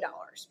 $5 million,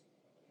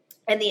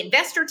 and the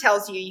investor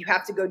tells you you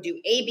have to go do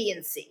A, B,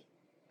 and C,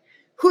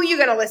 who are you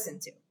going to listen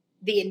to?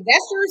 The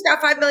investor who's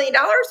got $5 million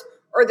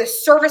or the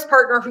service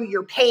partner who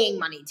you're paying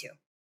money to?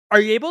 Are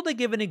you able to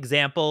give an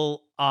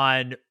example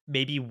on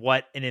maybe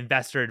what an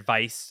investor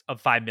advice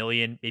of $5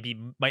 million maybe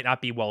might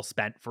not be well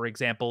spent, for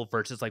example,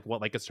 versus like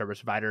what like a service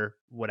provider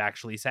would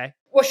actually say?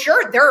 Well,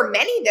 sure. There are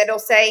many that'll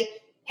say,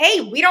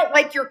 hey, we don't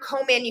like your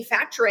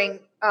co-manufacturing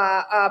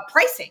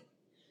pricing.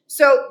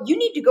 So you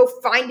need to go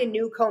find a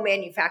new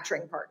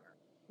co-manufacturing partner.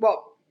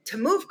 Well, to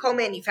move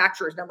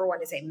co-manufacturers, number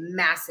one, is a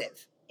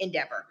massive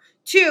endeavor.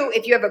 2,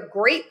 if you have a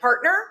great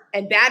partner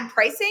and bad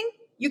pricing,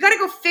 you got to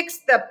go fix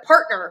the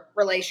partner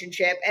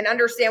relationship and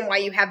understand why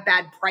you have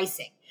bad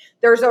pricing.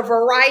 There's a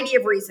variety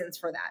of reasons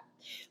for that,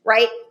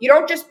 right? You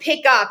don't just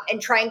pick up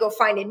and try and go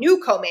find a new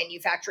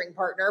co-manufacturing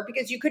partner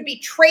because you could be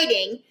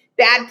trading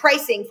bad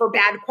pricing for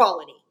bad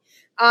quality.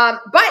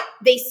 But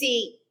they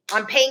see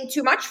I'm paying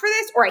too much for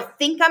this, or I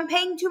think I'm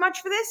paying too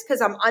much for this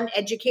because I'm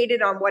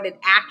uneducated on what it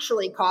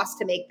actually costs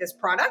to make this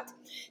product.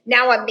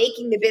 Now I'm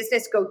making the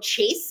business go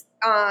chase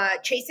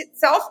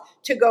itself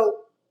to go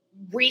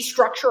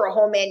restructure a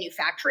whole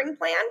manufacturing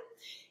plan.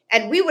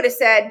 And we would have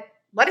said,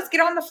 let us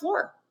get on the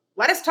floor.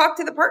 Let us talk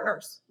to the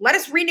partners. Let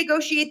us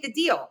renegotiate the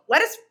deal.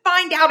 Let us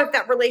find out if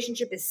that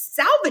relationship is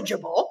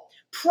salvageable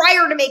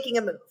prior to making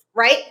a move,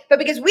 right? But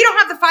because we don't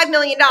have the $5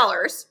 million,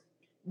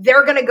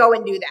 they're going to go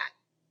and do that.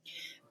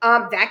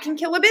 That can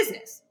kill a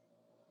business.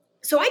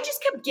 So I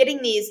just kept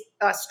getting these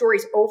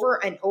stories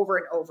over and over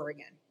and over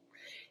again.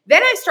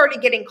 Then I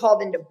started getting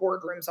called into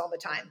boardrooms all the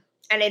time,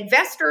 and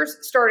investors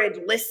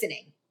started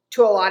listening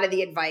to a lot of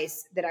the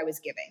advice that I was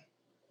giving.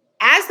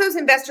 As those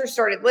investors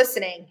started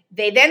listening,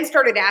 they then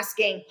started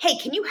asking, hey,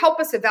 can you help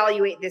us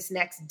evaluate this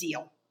next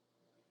deal?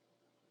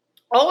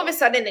 All of a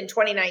sudden in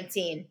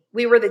 2019,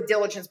 we were the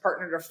diligence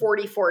partner to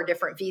 44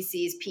 different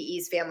VCs,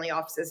 PEs, family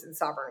offices, and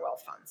sovereign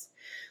wealth funds.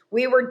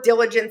 We were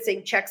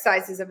diligencing check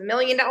sizes of $1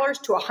 million to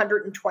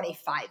 $125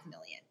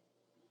 million.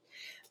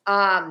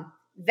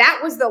 That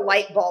was the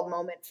light bulb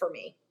moment for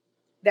me,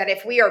 that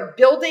if we are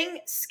building,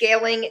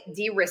 scaling,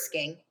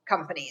 de-risking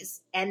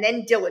companies and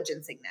then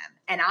diligencing them,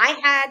 and I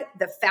had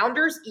the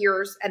founder's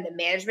ears and the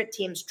management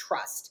team's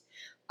trust,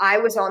 I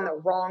was on the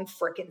wrong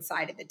frickin'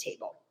 side of the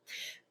table.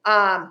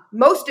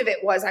 Most of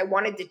it was I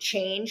wanted to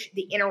change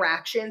the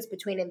interactions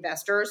between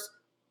investors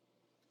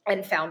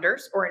and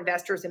founders, or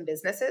investors and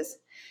businesses.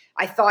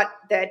 I thought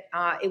that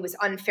it was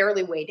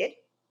unfairly weighted.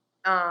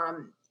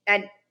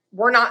 And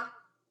we're not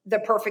the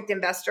perfect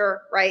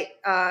investor, right?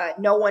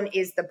 No one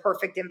is the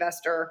perfect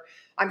investor.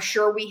 I'm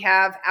sure we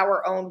have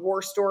our own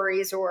war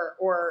stories or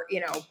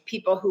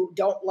people who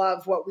don't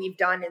love what we've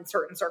done in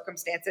certain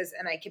circumstances,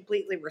 and I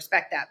completely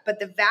respect that. But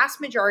the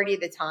vast majority of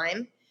the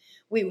time,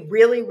 we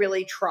really,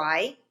 really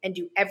try and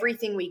do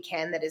everything we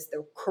can that is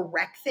the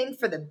correct thing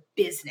for the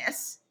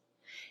business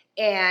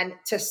and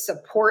to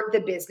support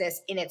the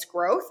business in its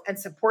growth and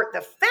support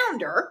the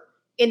founder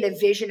in the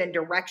vision and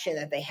direction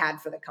that they had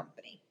for the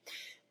company.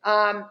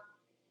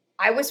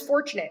 I was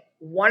fortunate.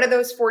 One of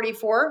those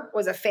 44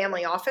 was a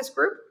family office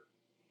group.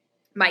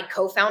 My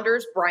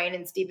co-founders, Brian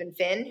and Stephen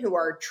Finn, who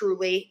are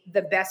truly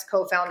the best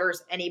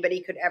co-founders anybody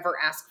could ever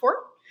ask for.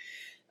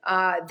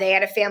 They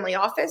had a family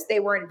office. They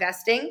were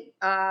investing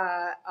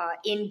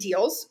in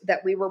deals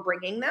that we were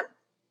bringing them,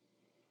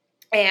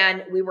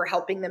 and we were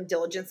helping them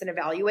diligence and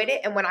evaluate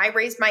it. And when I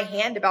raised my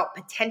hand about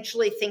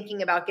potentially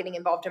thinking about getting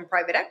involved in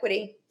private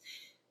equity,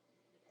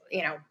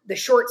 the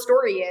short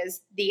story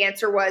is the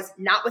answer was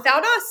not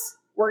without us.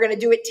 We're going to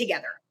do it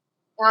together.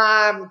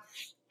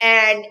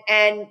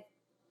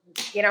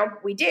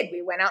 We did.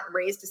 We went out and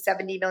raised a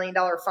 $70 million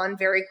fund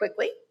very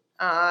quickly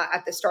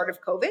at the start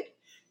of COVID,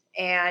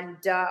 and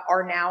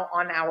are now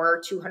on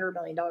our $200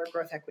 million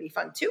growth equity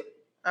fund too.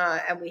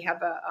 And we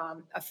have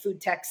a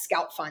food tech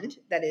scout fund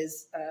that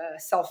is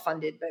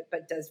self-funded,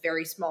 but does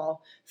very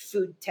small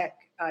food tech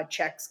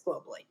checks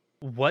globally.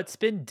 What's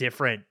been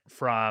different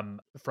from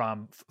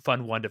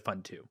Fund 1 to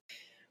Fund 2?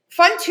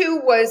 Fund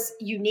 2 was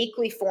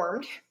uniquely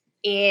formed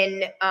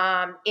in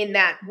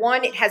that,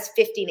 one, it has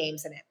 50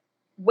 names in it.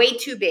 Way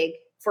too big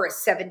for a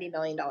 $70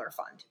 million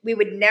fund. We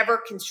would never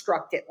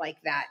construct it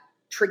like that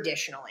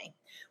traditionally.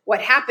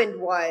 What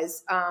happened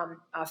was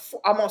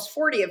almost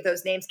 40 of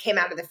those names came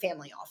out of the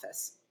family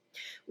office.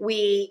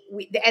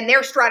 And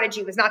their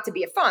strategy was not to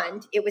be a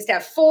fund. It was to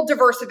have full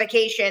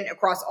diversification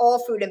across all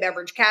food and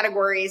beverage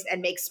categories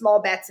and make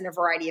small bets in a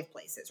variety of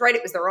places, right?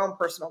 It was their own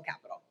personal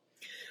capital.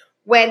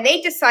 When they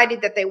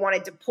decided that they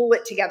wanted to pull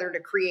it together to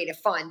create a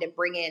fund and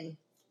bring in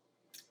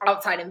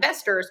outside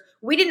investors,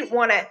 we didn't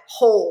want to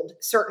hold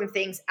certain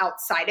things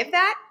outside of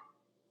that,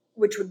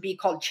 which would be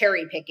called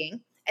cherry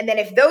picking. And then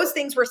if those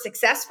things were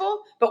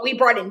successful, but we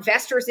brought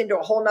investors into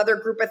a whole nother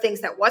group of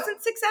things that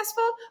wasn't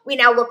successful, we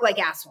now look like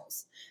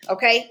assholes.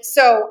 Okay.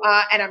 So,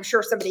 and I'm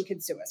sure somebody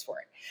could sue us for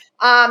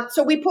it.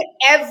 So we put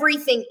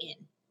everything in,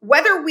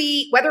 whether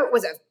it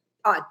was a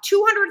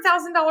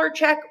 $200,000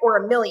 check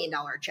or $1 million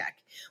check,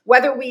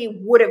 whether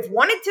we would have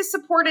wanted to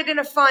support it in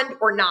a fund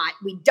or not,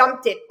 we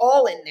dumped it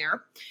all in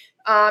there.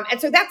 And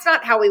so that's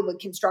not how we would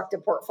construct a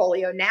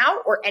portfolio now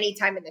or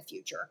anytime in the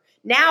future.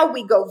 Now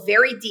we go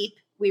very deep.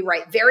 We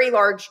write very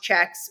large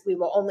checks. We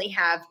will only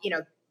have,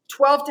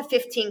 12 to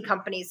 15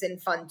 companies in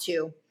Fund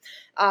 2.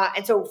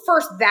 And so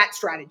first, that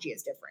strategy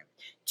is different.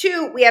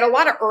 2, we had a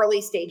lot of early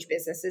stage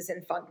businesses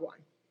in Fund 1.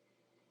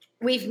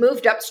 We've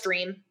moved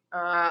upstream,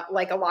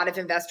 like a lot of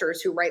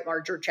investors who write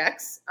larger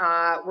checks.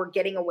 We're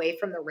getting away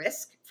from the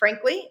risk,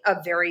 frankly,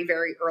 of very,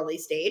 very early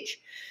stage.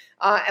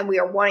 And we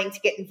are wanting to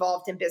get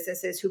involved in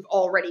businesses who've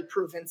already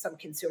proven some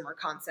consumer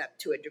concept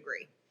to a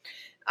degree.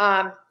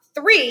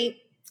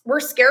 3, we're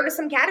scared of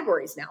some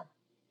categories now.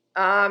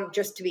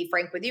 Just to be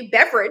frank with you,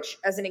 beverage,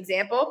 as an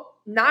example,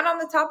 not on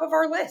the top of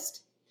our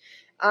list.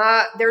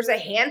 There's a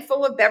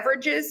handful of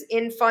beverages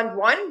in Fund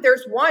 1.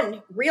 There's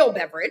one real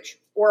beverage,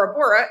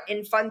 Orabora,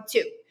 in Fund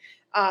 2.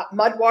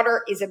 Mud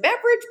water is a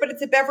beverage, but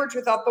it's a beverage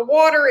without the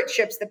water. It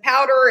ships the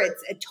powder.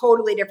 It's a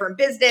totally different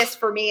business.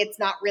 For me, it's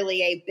not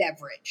really a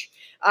beverage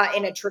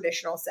in a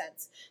traditional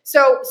sense.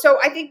 So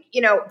I think,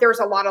 there's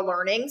a lot of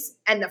learnings.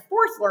 And the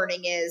fourth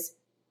learning is,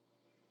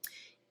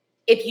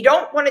 if you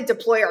don't want to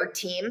deploy our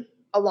team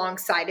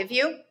alongside of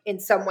you in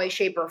some way,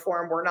 shape, or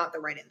form, we're not the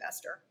right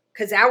investor,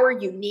 because our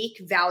unique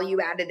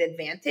value-added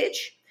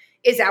advantage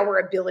is our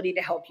ability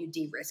to help you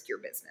de-risk your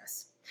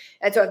business.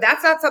 And so if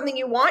that's not something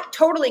you want,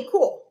 totally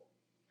cool,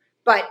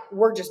 but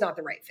we're just not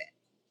the right fit.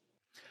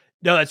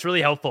 No, that's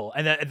really helpful.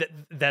 And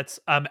that's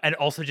and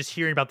also just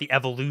hearing about the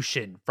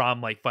evolution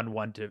from like fund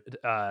 1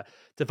 to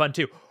fund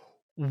 2.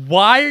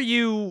 Why are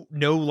you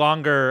no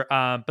longer,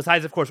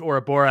 besides of course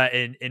Ouroboros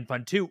in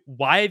fund 2,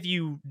 why have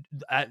you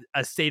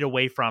stayed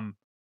away from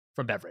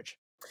beverage?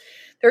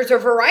 There's a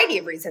variety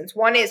of reasons.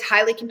 One is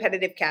highly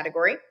competitive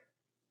category.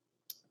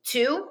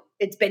 2,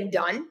 it's been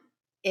done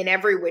in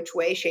every which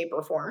way, shape,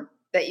 or form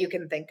that you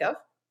can think of.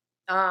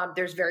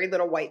 There's very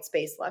little white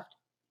space left.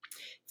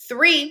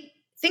 3,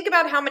 think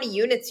about how many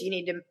units you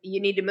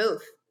need to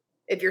move.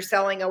 If you're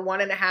selling a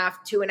 $1.5,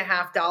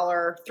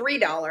 $2.5,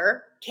 $3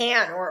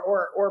 can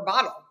or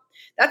bottle,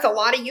 that's a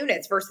lot of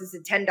units versus a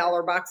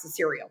 $10 box of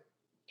cereal.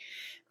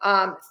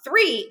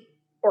 3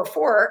 or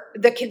 4,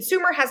 the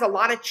consumer has a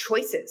lot of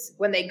choices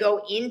when they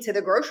go into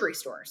the grocery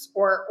stores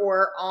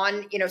or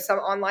on some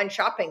online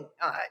shopping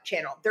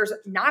channel. There's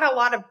not a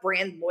lot of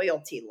brand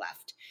loyalty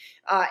left,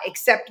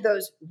 except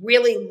those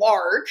really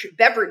large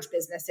beverage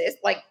businesses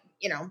like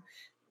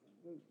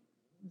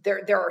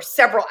There are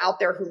several out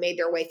there who made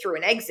their way through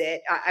an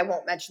exit. I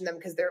won't mention them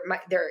because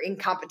they're in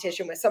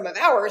competition with some of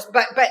ours,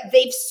 but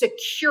they've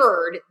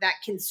secured that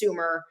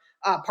consumer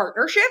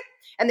partnership,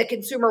 and the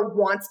consumer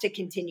wants to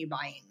continue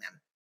buying them.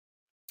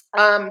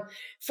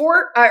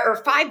 4 or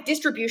 5,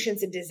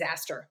 distribution's a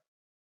disaster,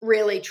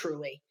 really,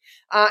 truly.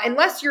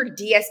 Unless you're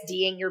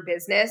DSDing your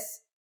business,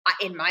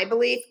 in my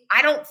belief,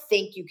 I don't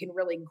think you can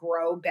really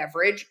grow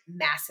beverage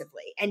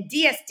massively. And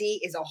DSD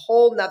is a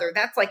whole nother,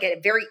 that's like a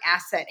very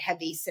asset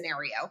heavy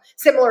scenario,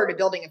 similar to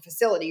building a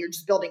facility. You're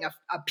just building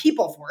a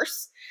people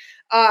force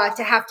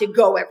to have to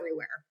go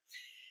everywhere.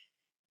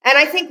 And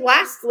I think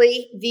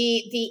lastly,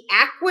 the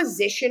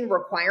acquisition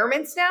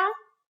requirements now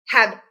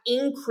have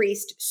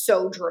increased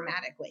so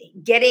dramatically.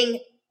 Getting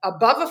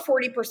above a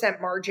 40%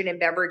 margin in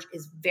beverage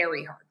is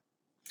very hard.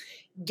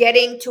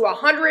 Getting to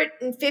 $100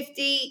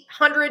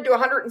 to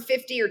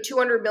 150 or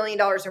 $200 million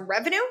in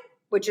revenue,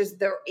 which is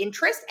the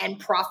interest and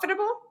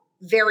profitable,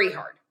 very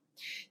hard.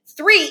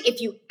 3,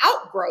 if you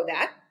outgrow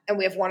that, and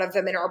we have one of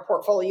them in our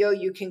portfolio,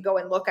 you can go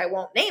and look, I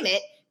won't name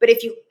it, but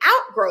if you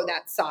outgrow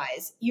that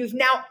size, you've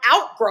now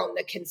outgrown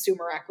the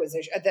consumer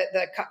acquisition,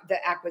 the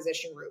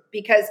acquisition route,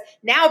 because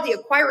now the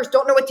acquirers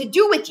don't know what to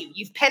do with you.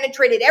 You've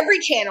penetrated every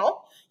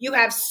channel. You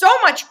have so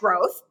much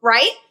growth,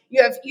 right?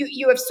 You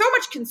have so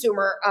much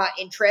consumer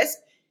interest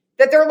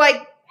that they're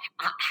like,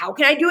 how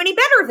can I do any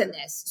better than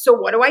this? So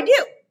what do I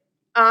do?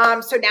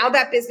 So now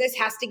that business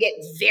has to get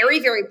very,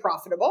 very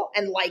profitable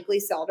and likely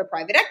sell to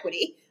private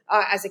equity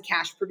as a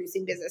cash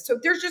producing business. So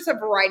there's just a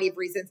variety of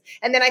reasons.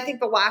 And then I think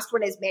the last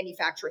one is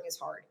manufacturing is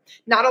hard.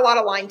 Not a lot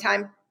of line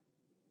time.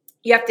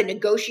 You have to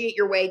negotiate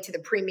your way to the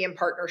premium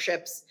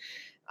partnerships.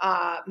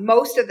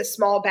 Most of the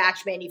small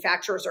batch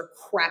manufacturers are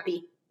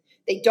crappy.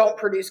 They don't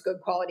produce good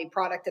quality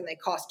product and they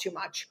cost too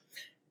much.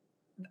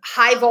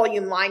 High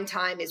volume line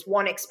time is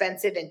 1,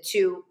 expensive, and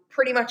 2,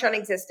 pretty much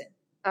non-existent.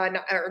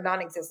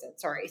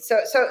 Sorry.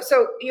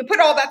 So you put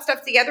all that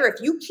stuff together.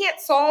 If you can't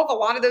solve a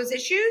lot of those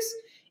issues,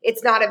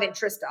 it's not of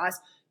interest to us.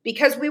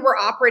 Because we were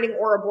operating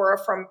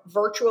Ouroboros from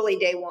virtually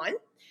day one,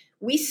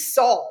 we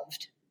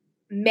solved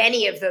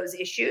many of those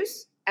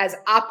issues as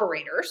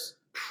operators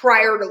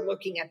prior to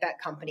looking at that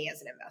company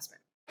as an investment.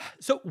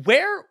 So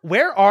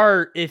where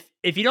are, if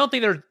you don't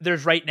think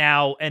there's right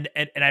now, and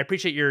I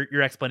appreciate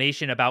your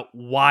explanation about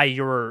why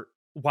you're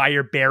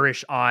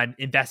bearish on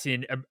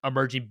investing in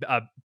emerging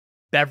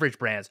beverage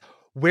brands,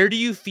 where do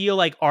you feel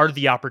like are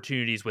the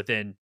opportunities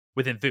within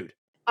food?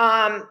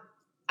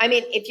 I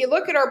mean, if you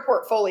look at our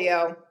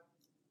portfolio,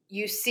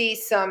 you see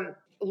some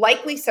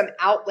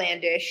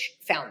outlandish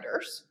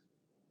founders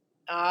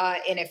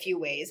in a few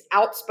ways,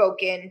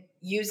 outspoken,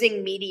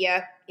 using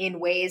media in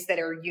ways that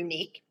are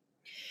unique.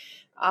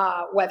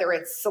 Whether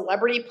it's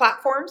celebrity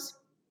platforms,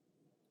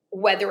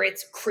 whether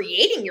it's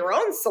creating your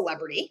own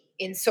celebrity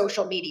in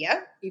social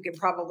media. You can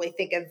probably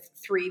think of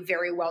 3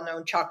 very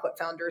well-known chocolate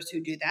founders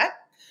who do that.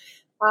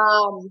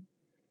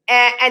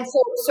 And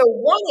so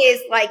one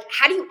is like,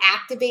 how do you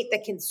activate the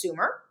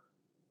consumer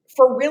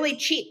for really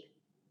cheap?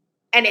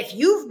 And if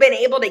you've been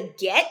able to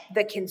get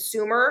the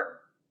consumer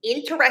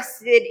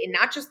interested in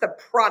not just the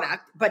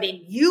product, but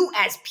in you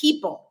as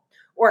people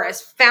or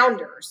as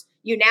founders,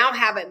 you now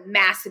have a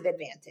massive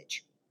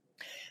advantage.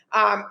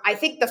 I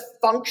think the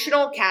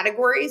functional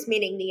categories,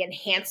 meaning the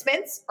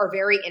enhancements, are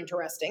very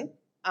interesting.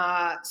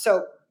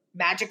 So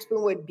Magic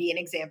Spoon would be an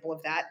example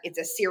of that. It's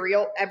a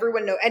cereal.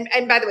 Everyone knows.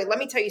 And by the way, let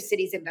me tell you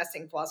Siddhi's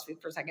investing philosophy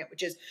for a second,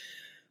 which is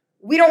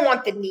we don't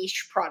want the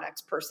niche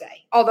products per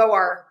se. Although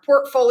our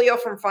portfolio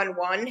from Fund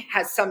One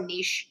has some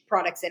niche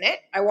products in it,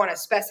 I want to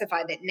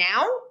specify that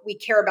now we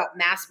care about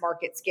mass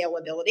market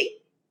scalability.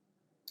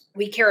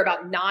 We care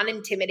about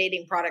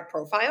non-intimidating product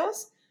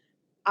profiles.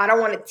 I don't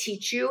want to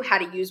teach you how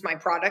to use my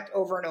product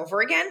over and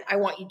over again. I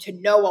want you to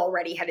know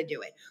already how to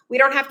do it. We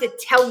don't have to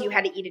tell you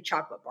how to eat a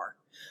chocolate bar.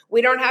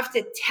 We don't have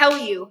to tell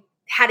you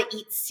how to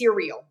eat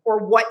cereal or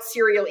what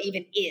cereal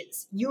even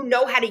is. You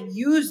know how to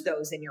use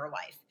those in your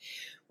life.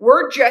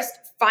 We're just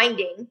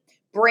finding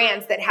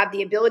brands that have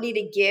the ability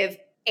to give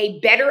a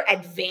better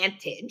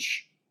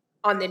advantage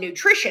on the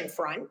nutrition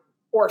front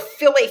or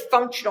fill a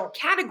functional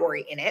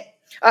category in it.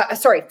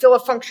 Fill a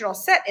functional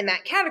set in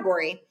that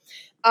category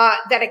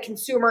that a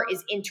consumer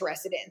is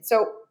interested in.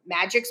 So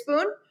Magic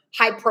Spoon,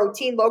 high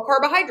protein, low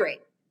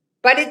carbohydrate,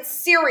 but it's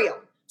cereal.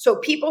 So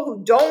people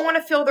who don't want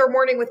to fill their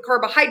morning with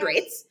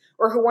carbohydrates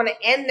or who want to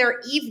end their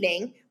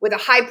evening with a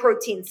high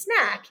protein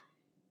snack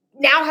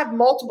now have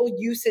multiple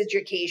usage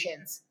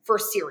occasions for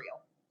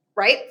cereal,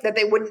 right? That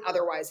they wouldn't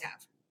otherwise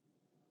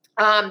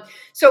have.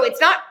 So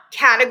it's not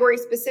category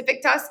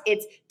specific to us.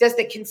 It's, does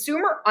the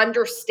consumer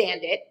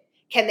understand it?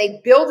 Can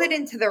they build it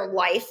into their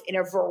life in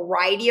a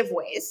variety of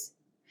ways?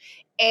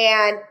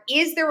 And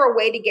is there a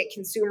way to get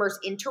consumers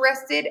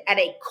interested at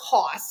a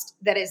cost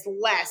that is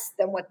less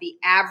than what the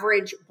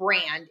average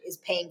brand is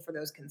paying for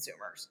those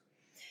consumers?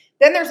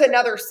 Then there's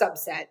another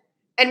subset,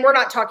 and we're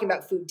not talking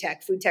about food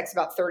tech. Food tech's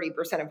about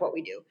 30% of what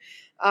we do.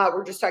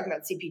 We're just talking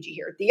about CPG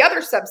here. The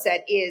other subset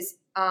is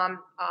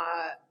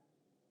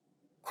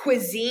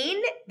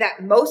cuisine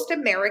that most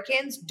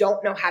Americans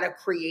don't know how to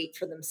create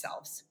for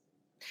themselves.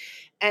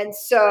 And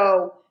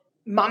so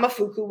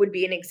Mamafuku would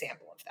be an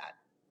example of that,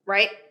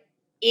 right?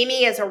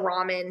 Imi as a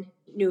ramen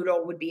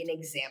noodle would be an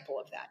example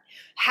of that.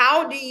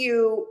 How do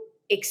you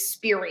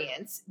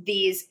experience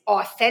these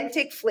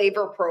authentic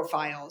flavor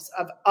profiles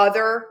of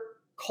other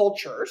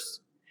cultures,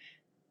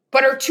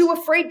 but are too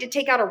afraid to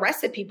take out a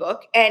recipe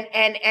book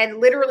and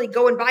literally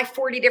go and buy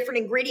 40 different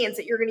ingredients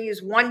that you're going to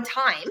use one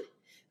time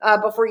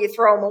before you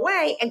throw them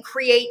away and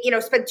create,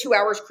 spend 2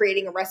 hours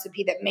creating a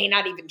recipe that may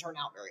not even turn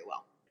out very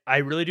well. I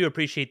really do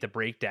appreciate the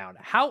breakdown.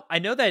 I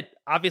know that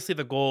obviously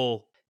the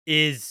goal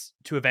is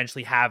to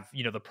eventually have,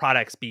 the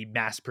products be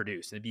mass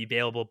produced and be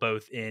available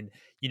both in,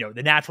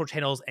 the natural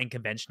channels and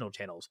conventional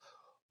channels.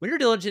 When you're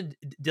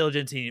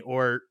diligencing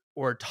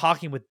or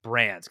talking with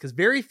brands, because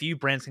very few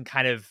brands can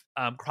kind of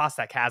cross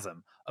that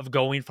chasm of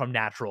going from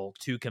natural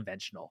to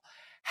conventional.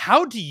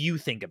 How do you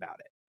think about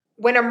it?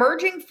 When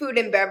emerging food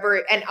and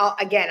beverage, and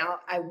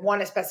I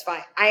want to specify,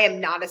 I am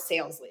not a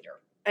sales leader.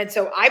 And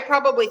so I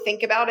probably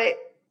think about it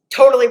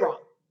totally wrong.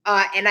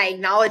 And I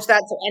acknowledge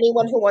that. So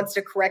anyone who wants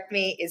to correct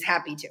me is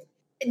happy to.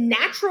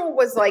 Natural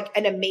was like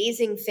an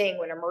amazing thing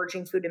when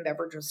emerging food and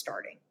beverage was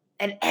starting.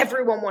 And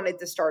everyone wanted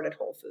to start at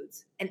Whole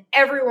Foods. And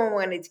everyone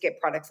wanted to get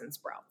products in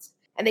Sprouts.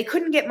 And they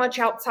couldn't get much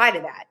outside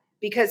of that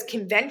because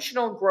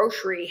conventional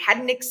grocery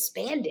hadn't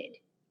expanded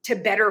to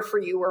better for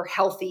you or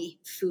healthy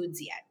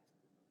foods yet.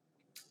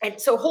 And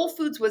so Whole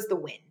Foods was the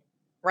win,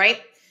 right?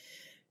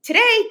 Today,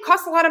 it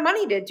costs a lot of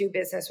money to do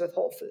business with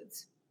Whole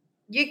Foods.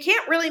 You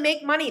can't really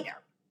make money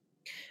there.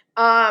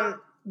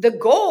 The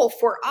goal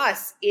for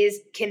us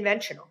is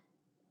conventional.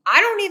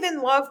 I don't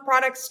even love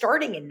products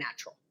starting in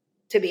natural,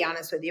 to be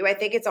honest with you. I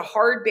think it's a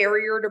hard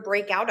barrier to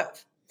break out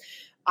of.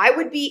 I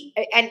would be,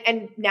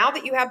 and now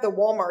that you have the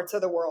Walmarts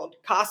of the world,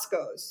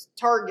 Costco's,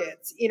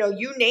 Targets,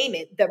 you name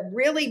it, the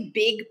really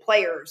big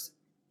players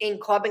in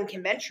club and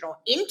conventional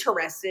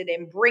interested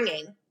in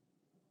bringing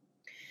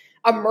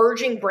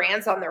emerging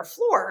brands on their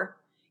floor,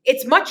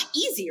 it's much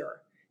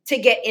easier to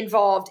get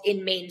involved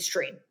in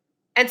mainstream.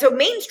 And so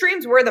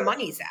mainstream's where the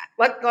money's at.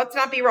 Let's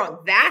not be wrong.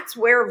 That's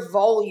where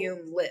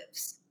volume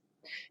lives.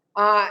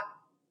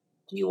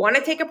 Do you want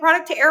to take a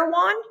product to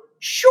Erewhon?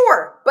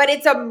 Sure, but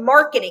it's a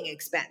marketing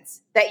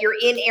expense that you're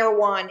in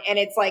Erewhon and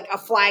it's like a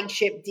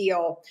flagship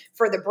deal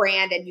for the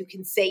brand and you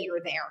can say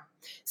you're there.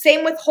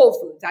 Same with Whole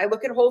Foods. I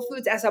look at Whole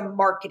Foods as a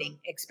marketing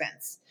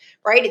expense,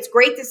 right? It's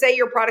great to say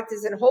your product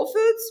is in Whole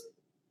Foods,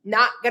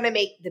 not going to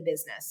make the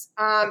business.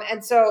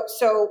 And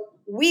so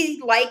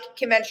we like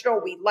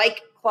conventional, we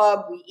like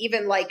club, we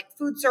even like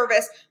food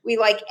service, we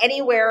like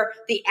anywhere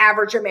the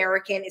average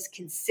American is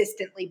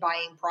consistently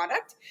buying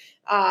product.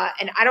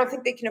 And I don't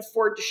think they can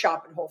afford to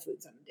shop in Whole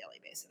Foods on a daily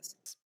basis.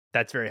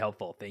 That's very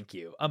helpful. Thank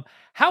you.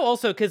 How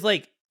also, because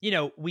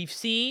we've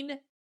seen,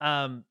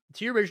 to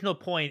your original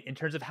point, in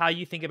terms of how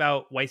you think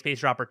about white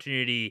space or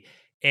opportunity,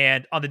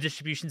 and on the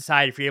distribution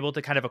side, if you're able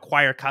to kind of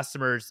acquire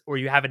customers or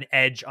you have an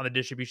edge on the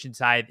distribution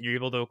side, you're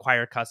able to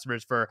acquire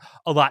customers for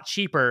a lot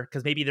cheaper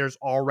because maybe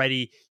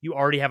you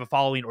already have a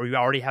following or you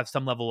already have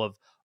some level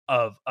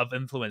of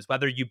influence,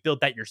 whether you build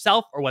that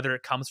yourself or whether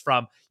it comes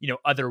from,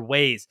 other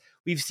ways.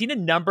 We've seen a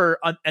number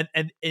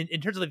and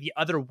in terms of the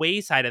other way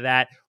side of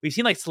that, we've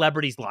seen like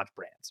celebrities launch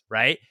brands,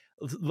 right?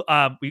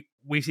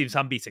 We've seen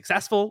some be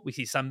successful. We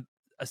see some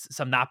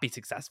not be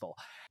successful.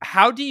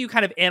 How do you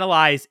kind of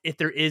analyze if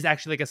there is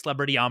actually like a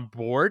celebrity on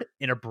board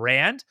in a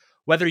brand,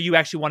 whether you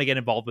actually want to get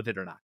involved with it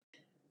or not?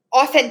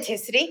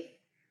 Authenticity.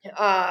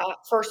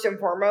 First and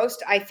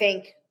foremost, I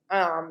think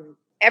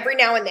every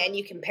now and then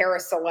you can pair a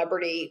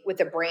celebrity with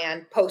a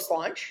brand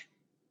post-launch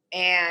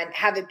and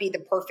have it be the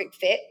perfect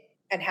fit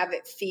and have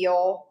it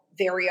feel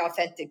very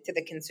authentic to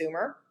the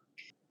consumer.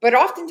 But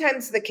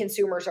oftentimes the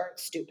consumers aren't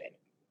stupid,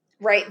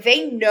 right?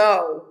 They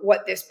know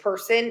what this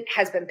person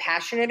has been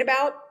passionate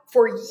about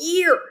for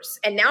years.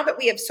 And now that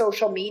we have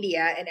social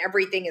media and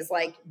everything is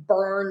like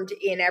burned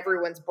in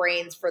everyone's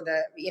brains for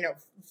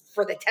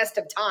the test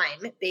of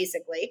time,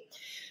 basically,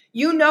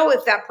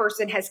 if that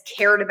person has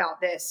cared about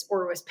this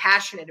or was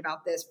passionate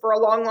about this for a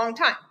long, long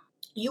time.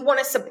 You want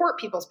to support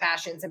people's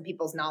passions and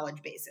people's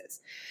knowledge bases.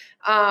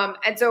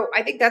 And so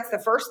I think that's the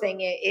first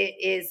thing. It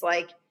is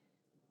like,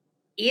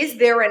 is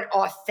there an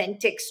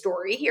authentic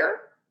story here?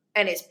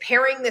 And is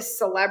pairing this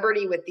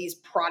celebrity with these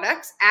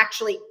products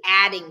actually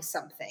adding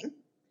something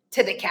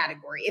to the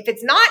category? If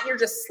it's not, you're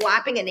just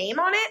slapping a name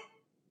on it,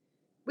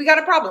 we got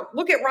a problem.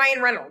 Look at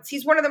Ryan Reynolds.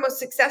 He's one of the most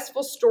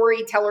successful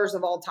storytellers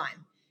of all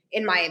time,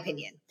 in my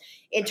opinion,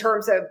 in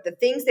terms of the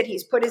things that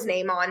he's put his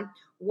name on,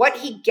 what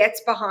he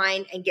gets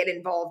behind and get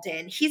involved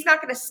in. He's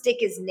not going to stick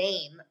his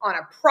name on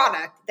a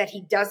product that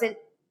he doesn't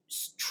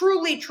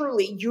truly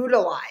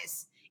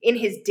utilize in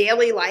his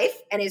daily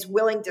life and is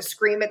willing to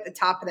scream at the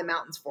top of the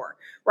mountains for,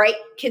 right?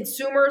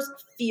 Consumers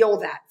feel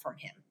that from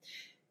him.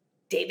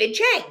 David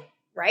Chang,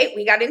 right?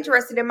 We got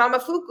interested in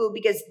Momofuku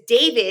because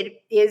David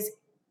is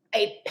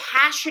a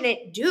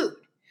passionate dude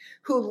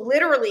who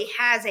literally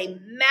has a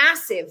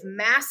massive,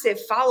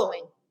 massive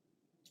following.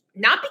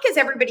 Not because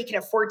everybody can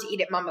afford to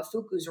eat at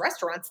Momofuku's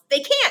restaurants. They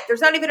can't.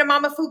 There's not even a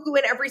Momofuku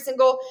in every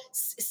single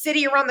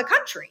city around the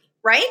country,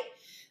 right?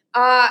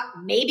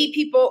 Maybe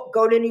people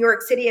go to New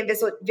York City and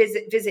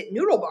visit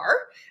Noodle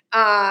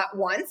Bar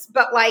once,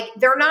 but like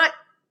they're not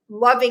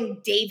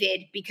loving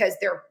David because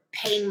they're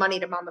paying money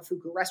to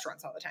Momofuku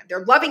restaurants all the time.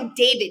 They're loving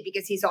David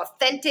because he's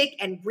authentic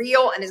and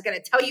real and is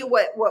going to tell you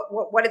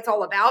what it's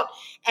all about,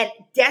 and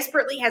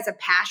desperately has a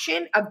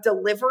passion of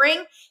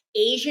delivering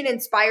Asian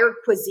inspired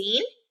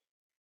cuisine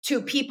to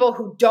people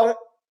who don't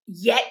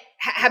yet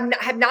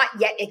have not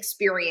yet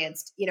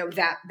experienced,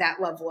 that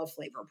level of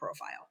flavor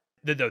profile.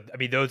 I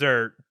mean, those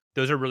are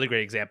really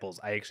great examples.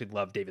 I actually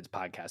love David's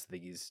podcast. I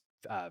think he's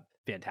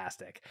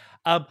fantastic.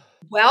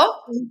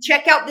 Well,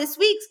 check out this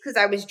week's because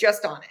I was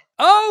just on it.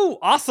 Oh,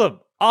 awesome.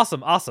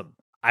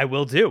 I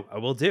will do.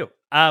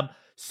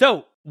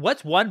 So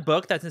what's one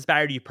book that's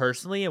inspired you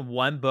personally and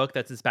one book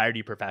that's inspired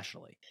you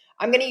professionally?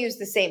 I'm going to use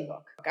the same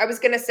book. I was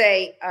going to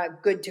say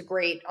good to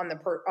great on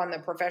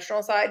the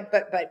professional side,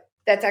 but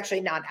that's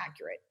actually not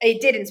accurate.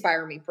 It did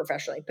inspire me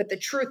professionally, but the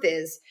truth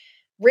is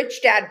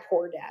Rich Dad,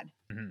 Poor Dad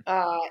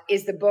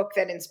is the book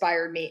that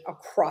inspired me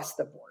across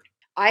the board.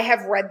 I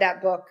have read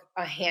that book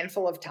a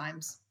handful of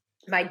times.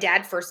 My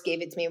dad first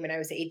gave it to me when I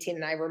was 18,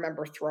 and I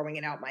remember throwing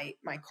it out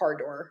my car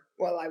door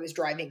while I was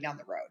driving down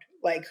the road.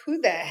 Like, who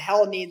the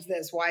hell needs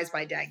this? Why is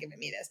my dad giving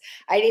me this?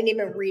 I didn't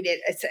even read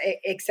it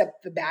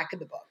except the back of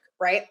the book,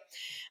 right?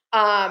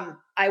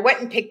 I went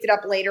and picked it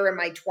up later in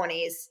my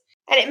 20s,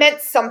 and it meant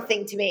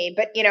something to me.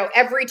 But,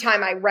 every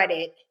time I read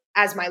it,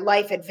 as my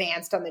life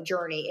advanced on the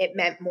journey, it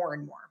meant more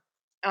and more.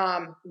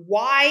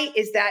 Why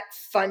is that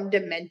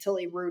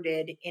fundamentally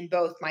rooted in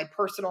both my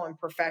personal and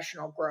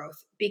professional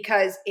growth?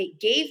 Because it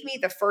gave me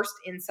the first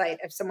insight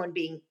of someone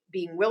being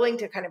willing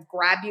to kind of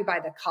grab you by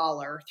the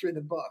collar through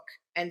the book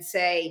and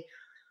say,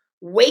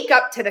 wake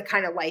up to the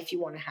kind of life you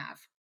want to have.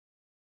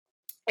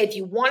 If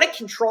you want to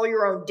control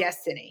your own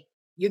destiny,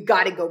 you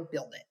got to go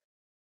build it.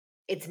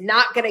 It's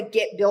not going to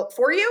get built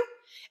for you,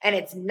 and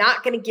it's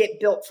not going to get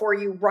built for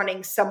you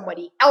running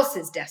somebody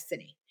else's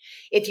destiny.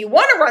 If you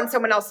want to run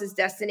someone else's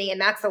destiny and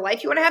that's the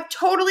life you want to have,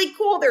 totally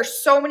cool. There's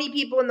so many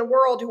people in the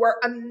world who are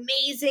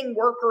amazing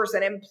workers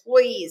and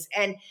employees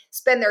and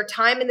spend their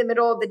time in the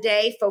middle of the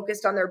day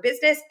focused on their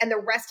business and the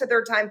rest of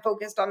their time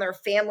focused on their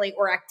family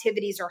or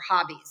activities or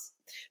hobbies,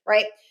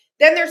 right?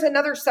 Then there's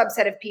another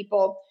subset of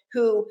people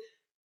who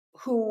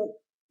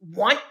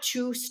want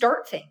to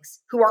start things,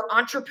 who are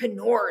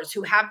entrepreneurs,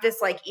 who have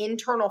this like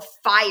internal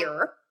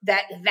fire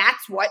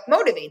that's what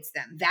motivates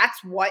them.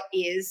 That's what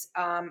is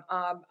kind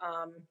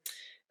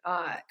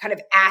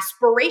of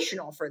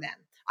aspirational for them.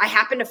 I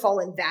happen to fall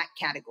in that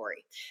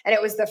category. And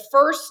it was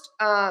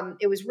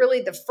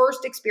really the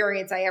first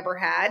experience I ever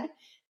had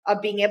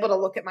of being able to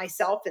look at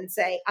myself and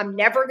say, I'm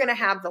never going to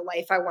have the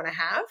life I want to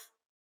have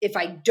if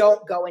I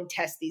don't go and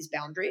test these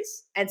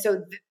boundaries. And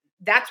so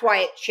that's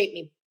why it shaped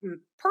me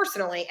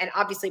personally, and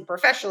obviously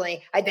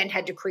professionally. I then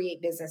had to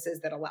create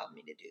businesses that allowed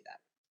me to do that.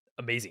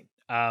 Amazing.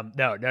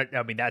 No,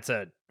 I mean, that's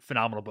a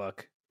phenomenal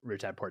book.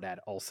 Rich Dad, Poor Dad.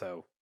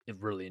 Also,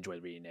 really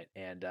enjoyed reading it.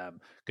 And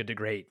Good to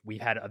Great.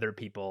 We've had other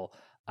people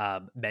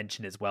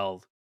mention as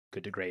well,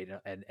 Good to Great,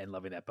 and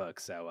loving that book.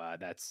 So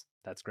that's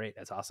great.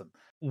 That's awesome.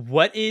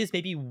 What is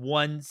maybe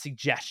one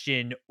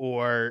suggestion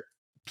or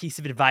piece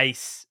of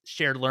advice,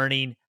 shared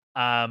learning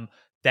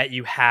that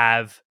you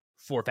have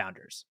for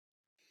founders?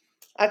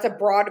 That's a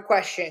broad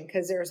question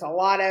because there's a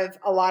lot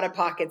of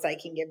pockets I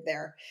can give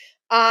there.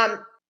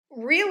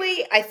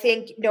 Really, I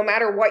think no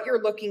matter what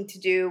you're looking to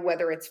do,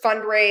 whether it's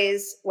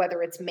fundraise,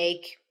 whether it's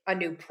make a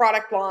new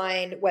product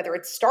line, whether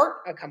it's start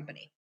a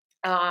company,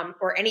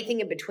 or anything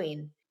in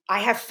between, I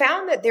have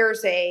found that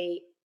there's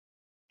a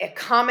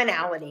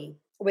commonality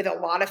with a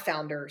lot of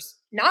founders,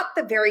 not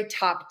the very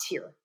top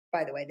tier,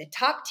 by the way. The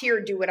top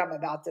tier do what I'm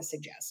about to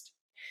suggest.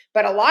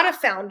 But a lot of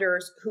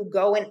founders who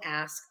go and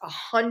ask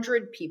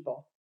 100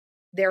 people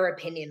their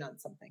opinion on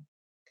something,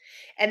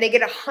 and they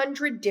get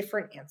 100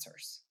 different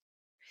answers,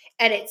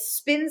 and it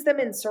spins them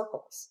in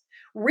circles.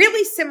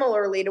 Really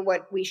similarly to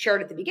what we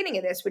shared at the beginning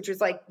of this, which was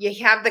like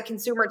you have the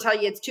consumer tell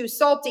you it's too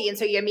salty, and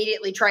so you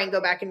immediately try and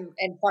go back and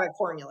product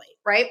formulate,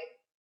 right?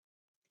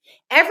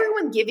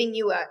 Everyone giving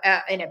you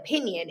an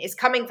opinion is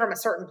coming from a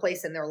certain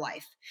place in their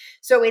life.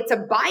 So it's a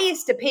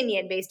biased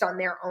opinion based on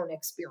their own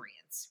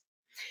experience.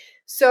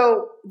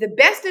 So the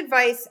best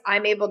advice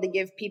I'm able to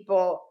give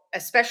people,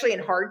 especially in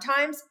hard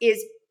times,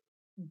 is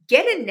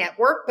get a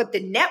network, but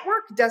the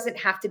network doesn't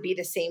have to be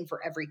the same for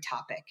every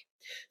topic.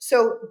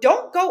 So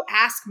don't go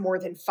ask more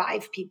than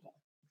 5 people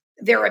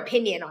their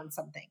opinion on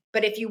something.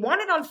 But if you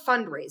want it on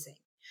fundraising,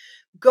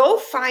 go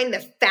find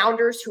the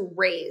founders who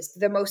raised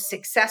the most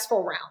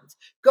successful rounds.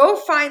 Go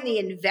find the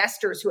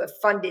investors who have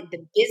funded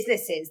the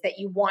businesses that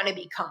you want to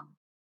become.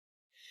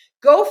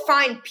 Go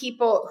find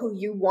people who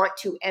you want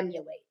to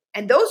emulate.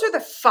 And those are the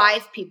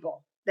 5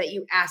 people that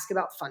you ask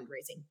about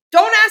fundraising.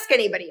 Don't ask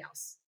anybody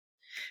else,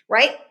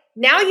 right?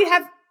 Now you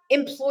have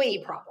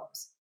employee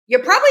problems. You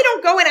probably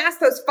don't go and ask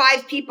those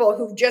 5 people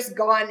who've just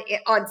gone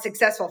on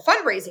successful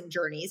fundraising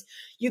journeys.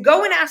 You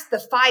go and ask the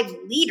 5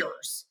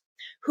 leaders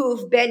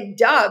who've been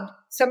dubbed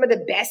some of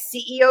the best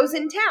CEOs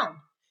in town.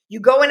 You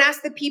go and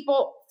ask the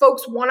people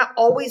folks want to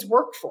always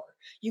work for.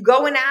 You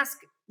go and ask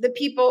the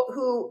people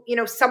who,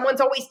 someone's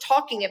always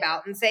talking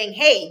about and saying,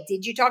 hey,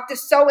 did you talk to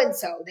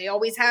so-and-so? They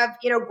always have,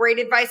 great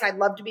advice. I'd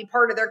love to be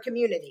part of their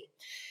community.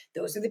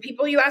 Those are the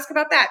people you ask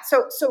about that.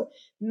 So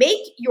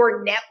make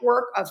your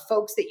network of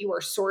folks that you are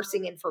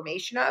sourcing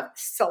information of,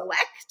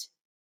 select,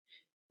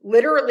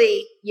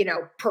 literally,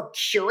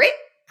 procure it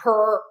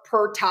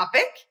per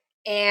topic,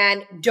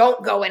 and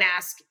don't go and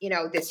ask,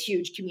 this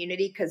huge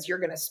community, because you're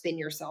going to spin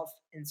yourself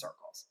in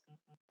circles.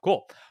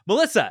 Cool.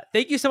 Melissa,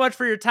 thank you so much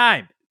for your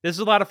time. This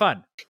was a lot of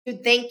fun.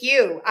 Dude, thank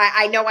you.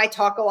 I know I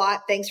talk a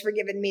lot. Thanks for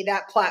giving me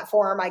that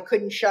platform. I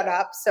couldn't shut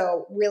up.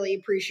 So really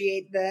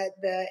appreciate the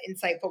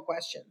insightful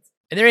questions.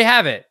 And there you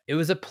have it. It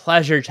was a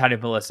pleasure chatting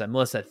with Melissa.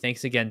 Melissa,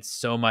 thanks again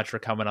so much for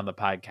coming on the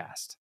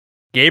podcast.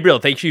 Gabriel,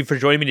 thank you for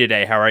joining me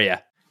today. How are you?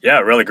 Yeah,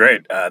 really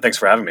great. Thanks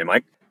for having me,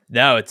 Mike.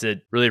 No,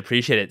 really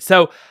appreciate it.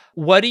 So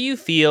what do you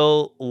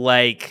feel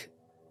like,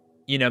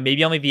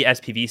 maybe on the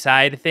SPV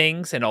side of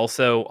things and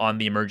also on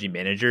the emerging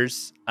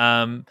managers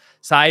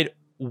side,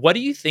 what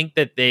do you think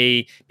that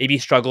they maybe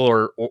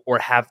struggle or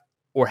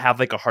have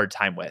like a hard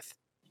time with?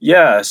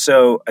 Yeah,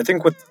 so I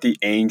think with the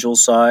angel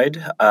side,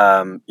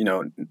 a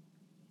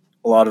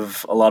lot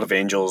of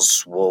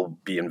angels will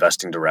be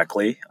investing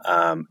directly,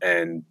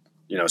 and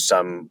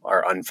some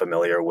are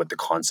unfamiliar with the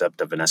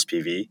concept of an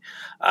SPV.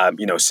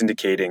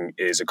 Syndicating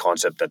is a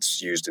concept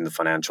that's used in the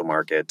financial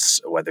markets,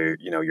 whether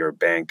you're a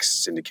bank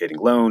syndicating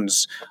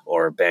loans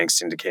or a bank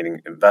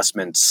syndicating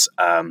investments.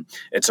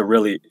 It's a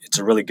really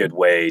good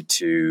way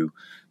to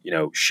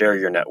share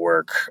your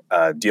network,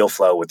 deal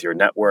flow with your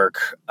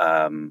network.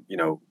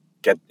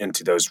 Get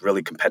into those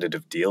really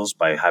competitive deals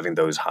by having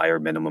those higher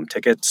minimum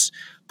tickets,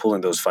 pulling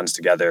those funds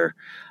together.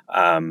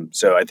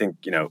 So I think,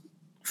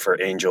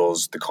 for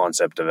angels, the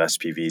concept of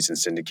SPVs and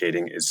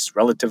syndicating is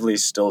relatively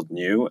still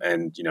new.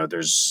 And,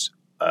 there's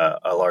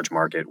a large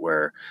market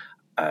where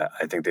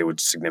I think they would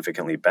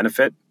significantly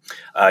benefit.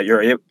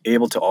 You're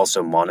able to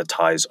also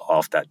monetize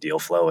off that deal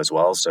flow as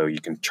well. So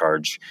you can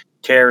charge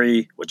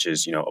carry, which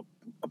is,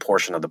 a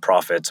portion of the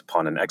profits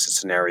upon an exit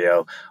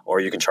scenario,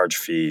 or you can charge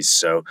fees.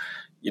 So,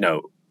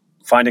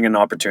 finding an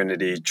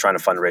opportunity, trying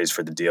to fundraise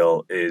for the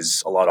deal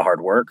is a lot of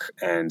hard work,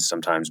 and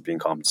sometimes being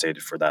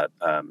compensated for that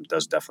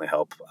does definitely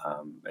help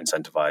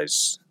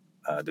incentivize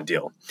the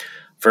deal.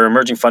 For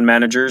emerging fund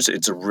managers,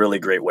 it's a really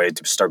great way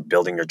to start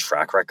building your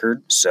track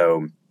record.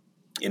 So,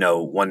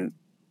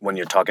 when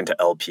you're talking to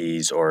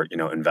LPs or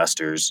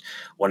investors,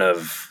 one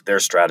of their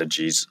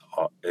strategies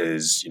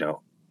is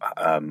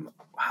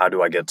how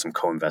do I get some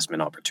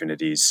co-investment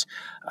opportunities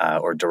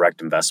or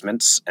direct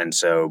investments? And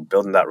so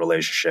building that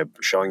relationship,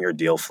 showing your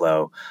deal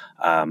flow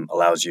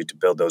allows you to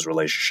build those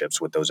relationships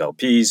with those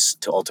LPs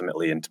to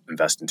ultimately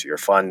invest into your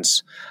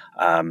funds.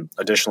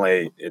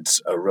 Additionally,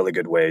 it's a really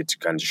good way to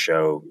kind of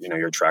show,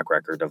 your track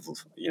record of,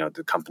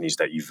 the companies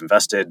that you've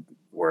invested,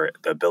 where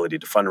the ability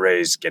to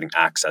fundraise, getting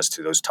access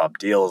to those top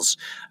deals,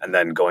 and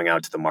then going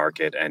out to the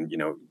market and,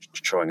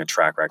 showing a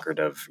track record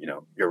of,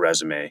 your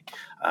resume.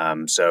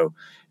 So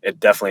it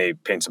definitely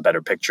paints a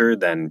better picture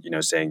than,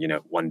 saying,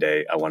 one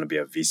day I want to be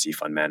a VC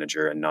fund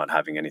manager and not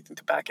having anything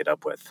to back it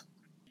up with.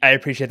 I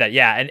appreciate that.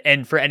 Yeah.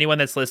 And for anyone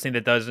that's listening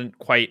that doesn't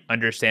quite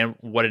understand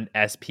what an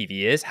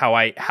SPV is, how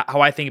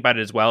I think about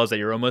it as well is that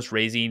you're almost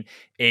raising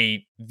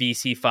a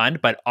VC fund,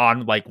 but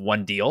on like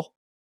one deal.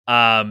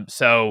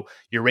 So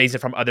you're raising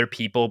from other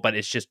people, but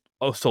it's just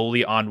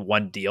solely on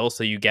one deal.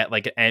 So you get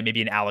like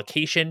maybe an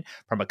allocation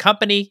from a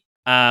company.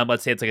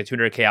 Let's say it's like a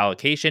 200K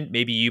allocation.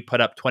 Maybe you put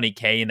up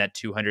 20K in that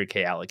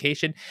 200K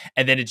allocation,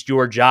 and then it's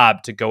your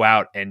job to go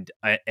out and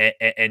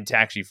to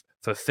actually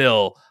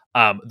fulfill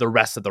the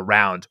rest of the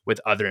round with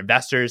other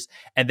investors.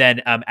 And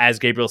then, as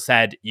Gabriel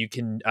said, you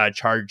can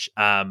charge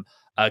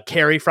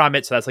carry from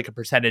it. So that's like a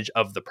percentage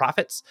of the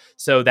profits.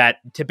 So that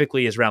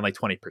typically is around like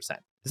 20%. Is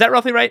that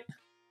roughly right?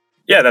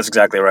 Yeah, that's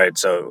exactly right.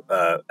 So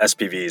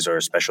SPVs,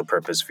 or special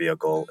purpose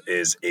vehicle,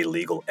 is a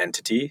legal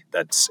entity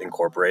that's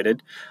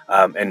incorporated.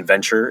 And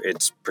venture,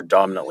 it's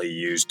predominantly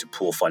used to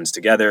pool funds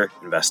together,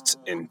 invest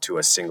into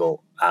a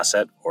single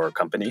asset or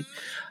company.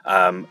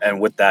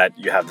 And with that,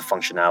 you have the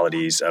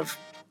functionalities of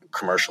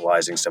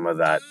commercializing some of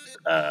that,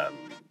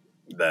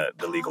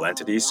 the legal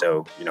entities.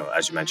 So,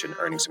 as you mentioned,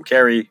 earning some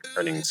carry,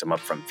 earning some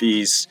upfront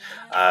fees,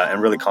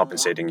 and really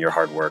compensating your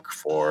hard work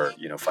for,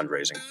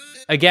 fundraising.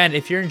 Again,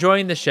 if you're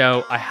enjoying the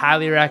show, I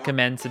highly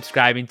recommend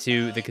subscribing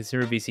to the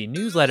Consumer VC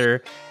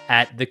newsletter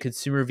at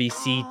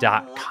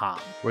theconsumervc.com,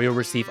 where you'll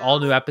receive all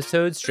new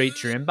episodes straight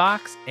to your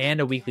inbox and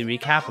a weekly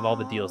recap of all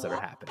the deals that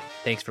are happening.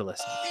 Thanks for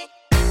listening.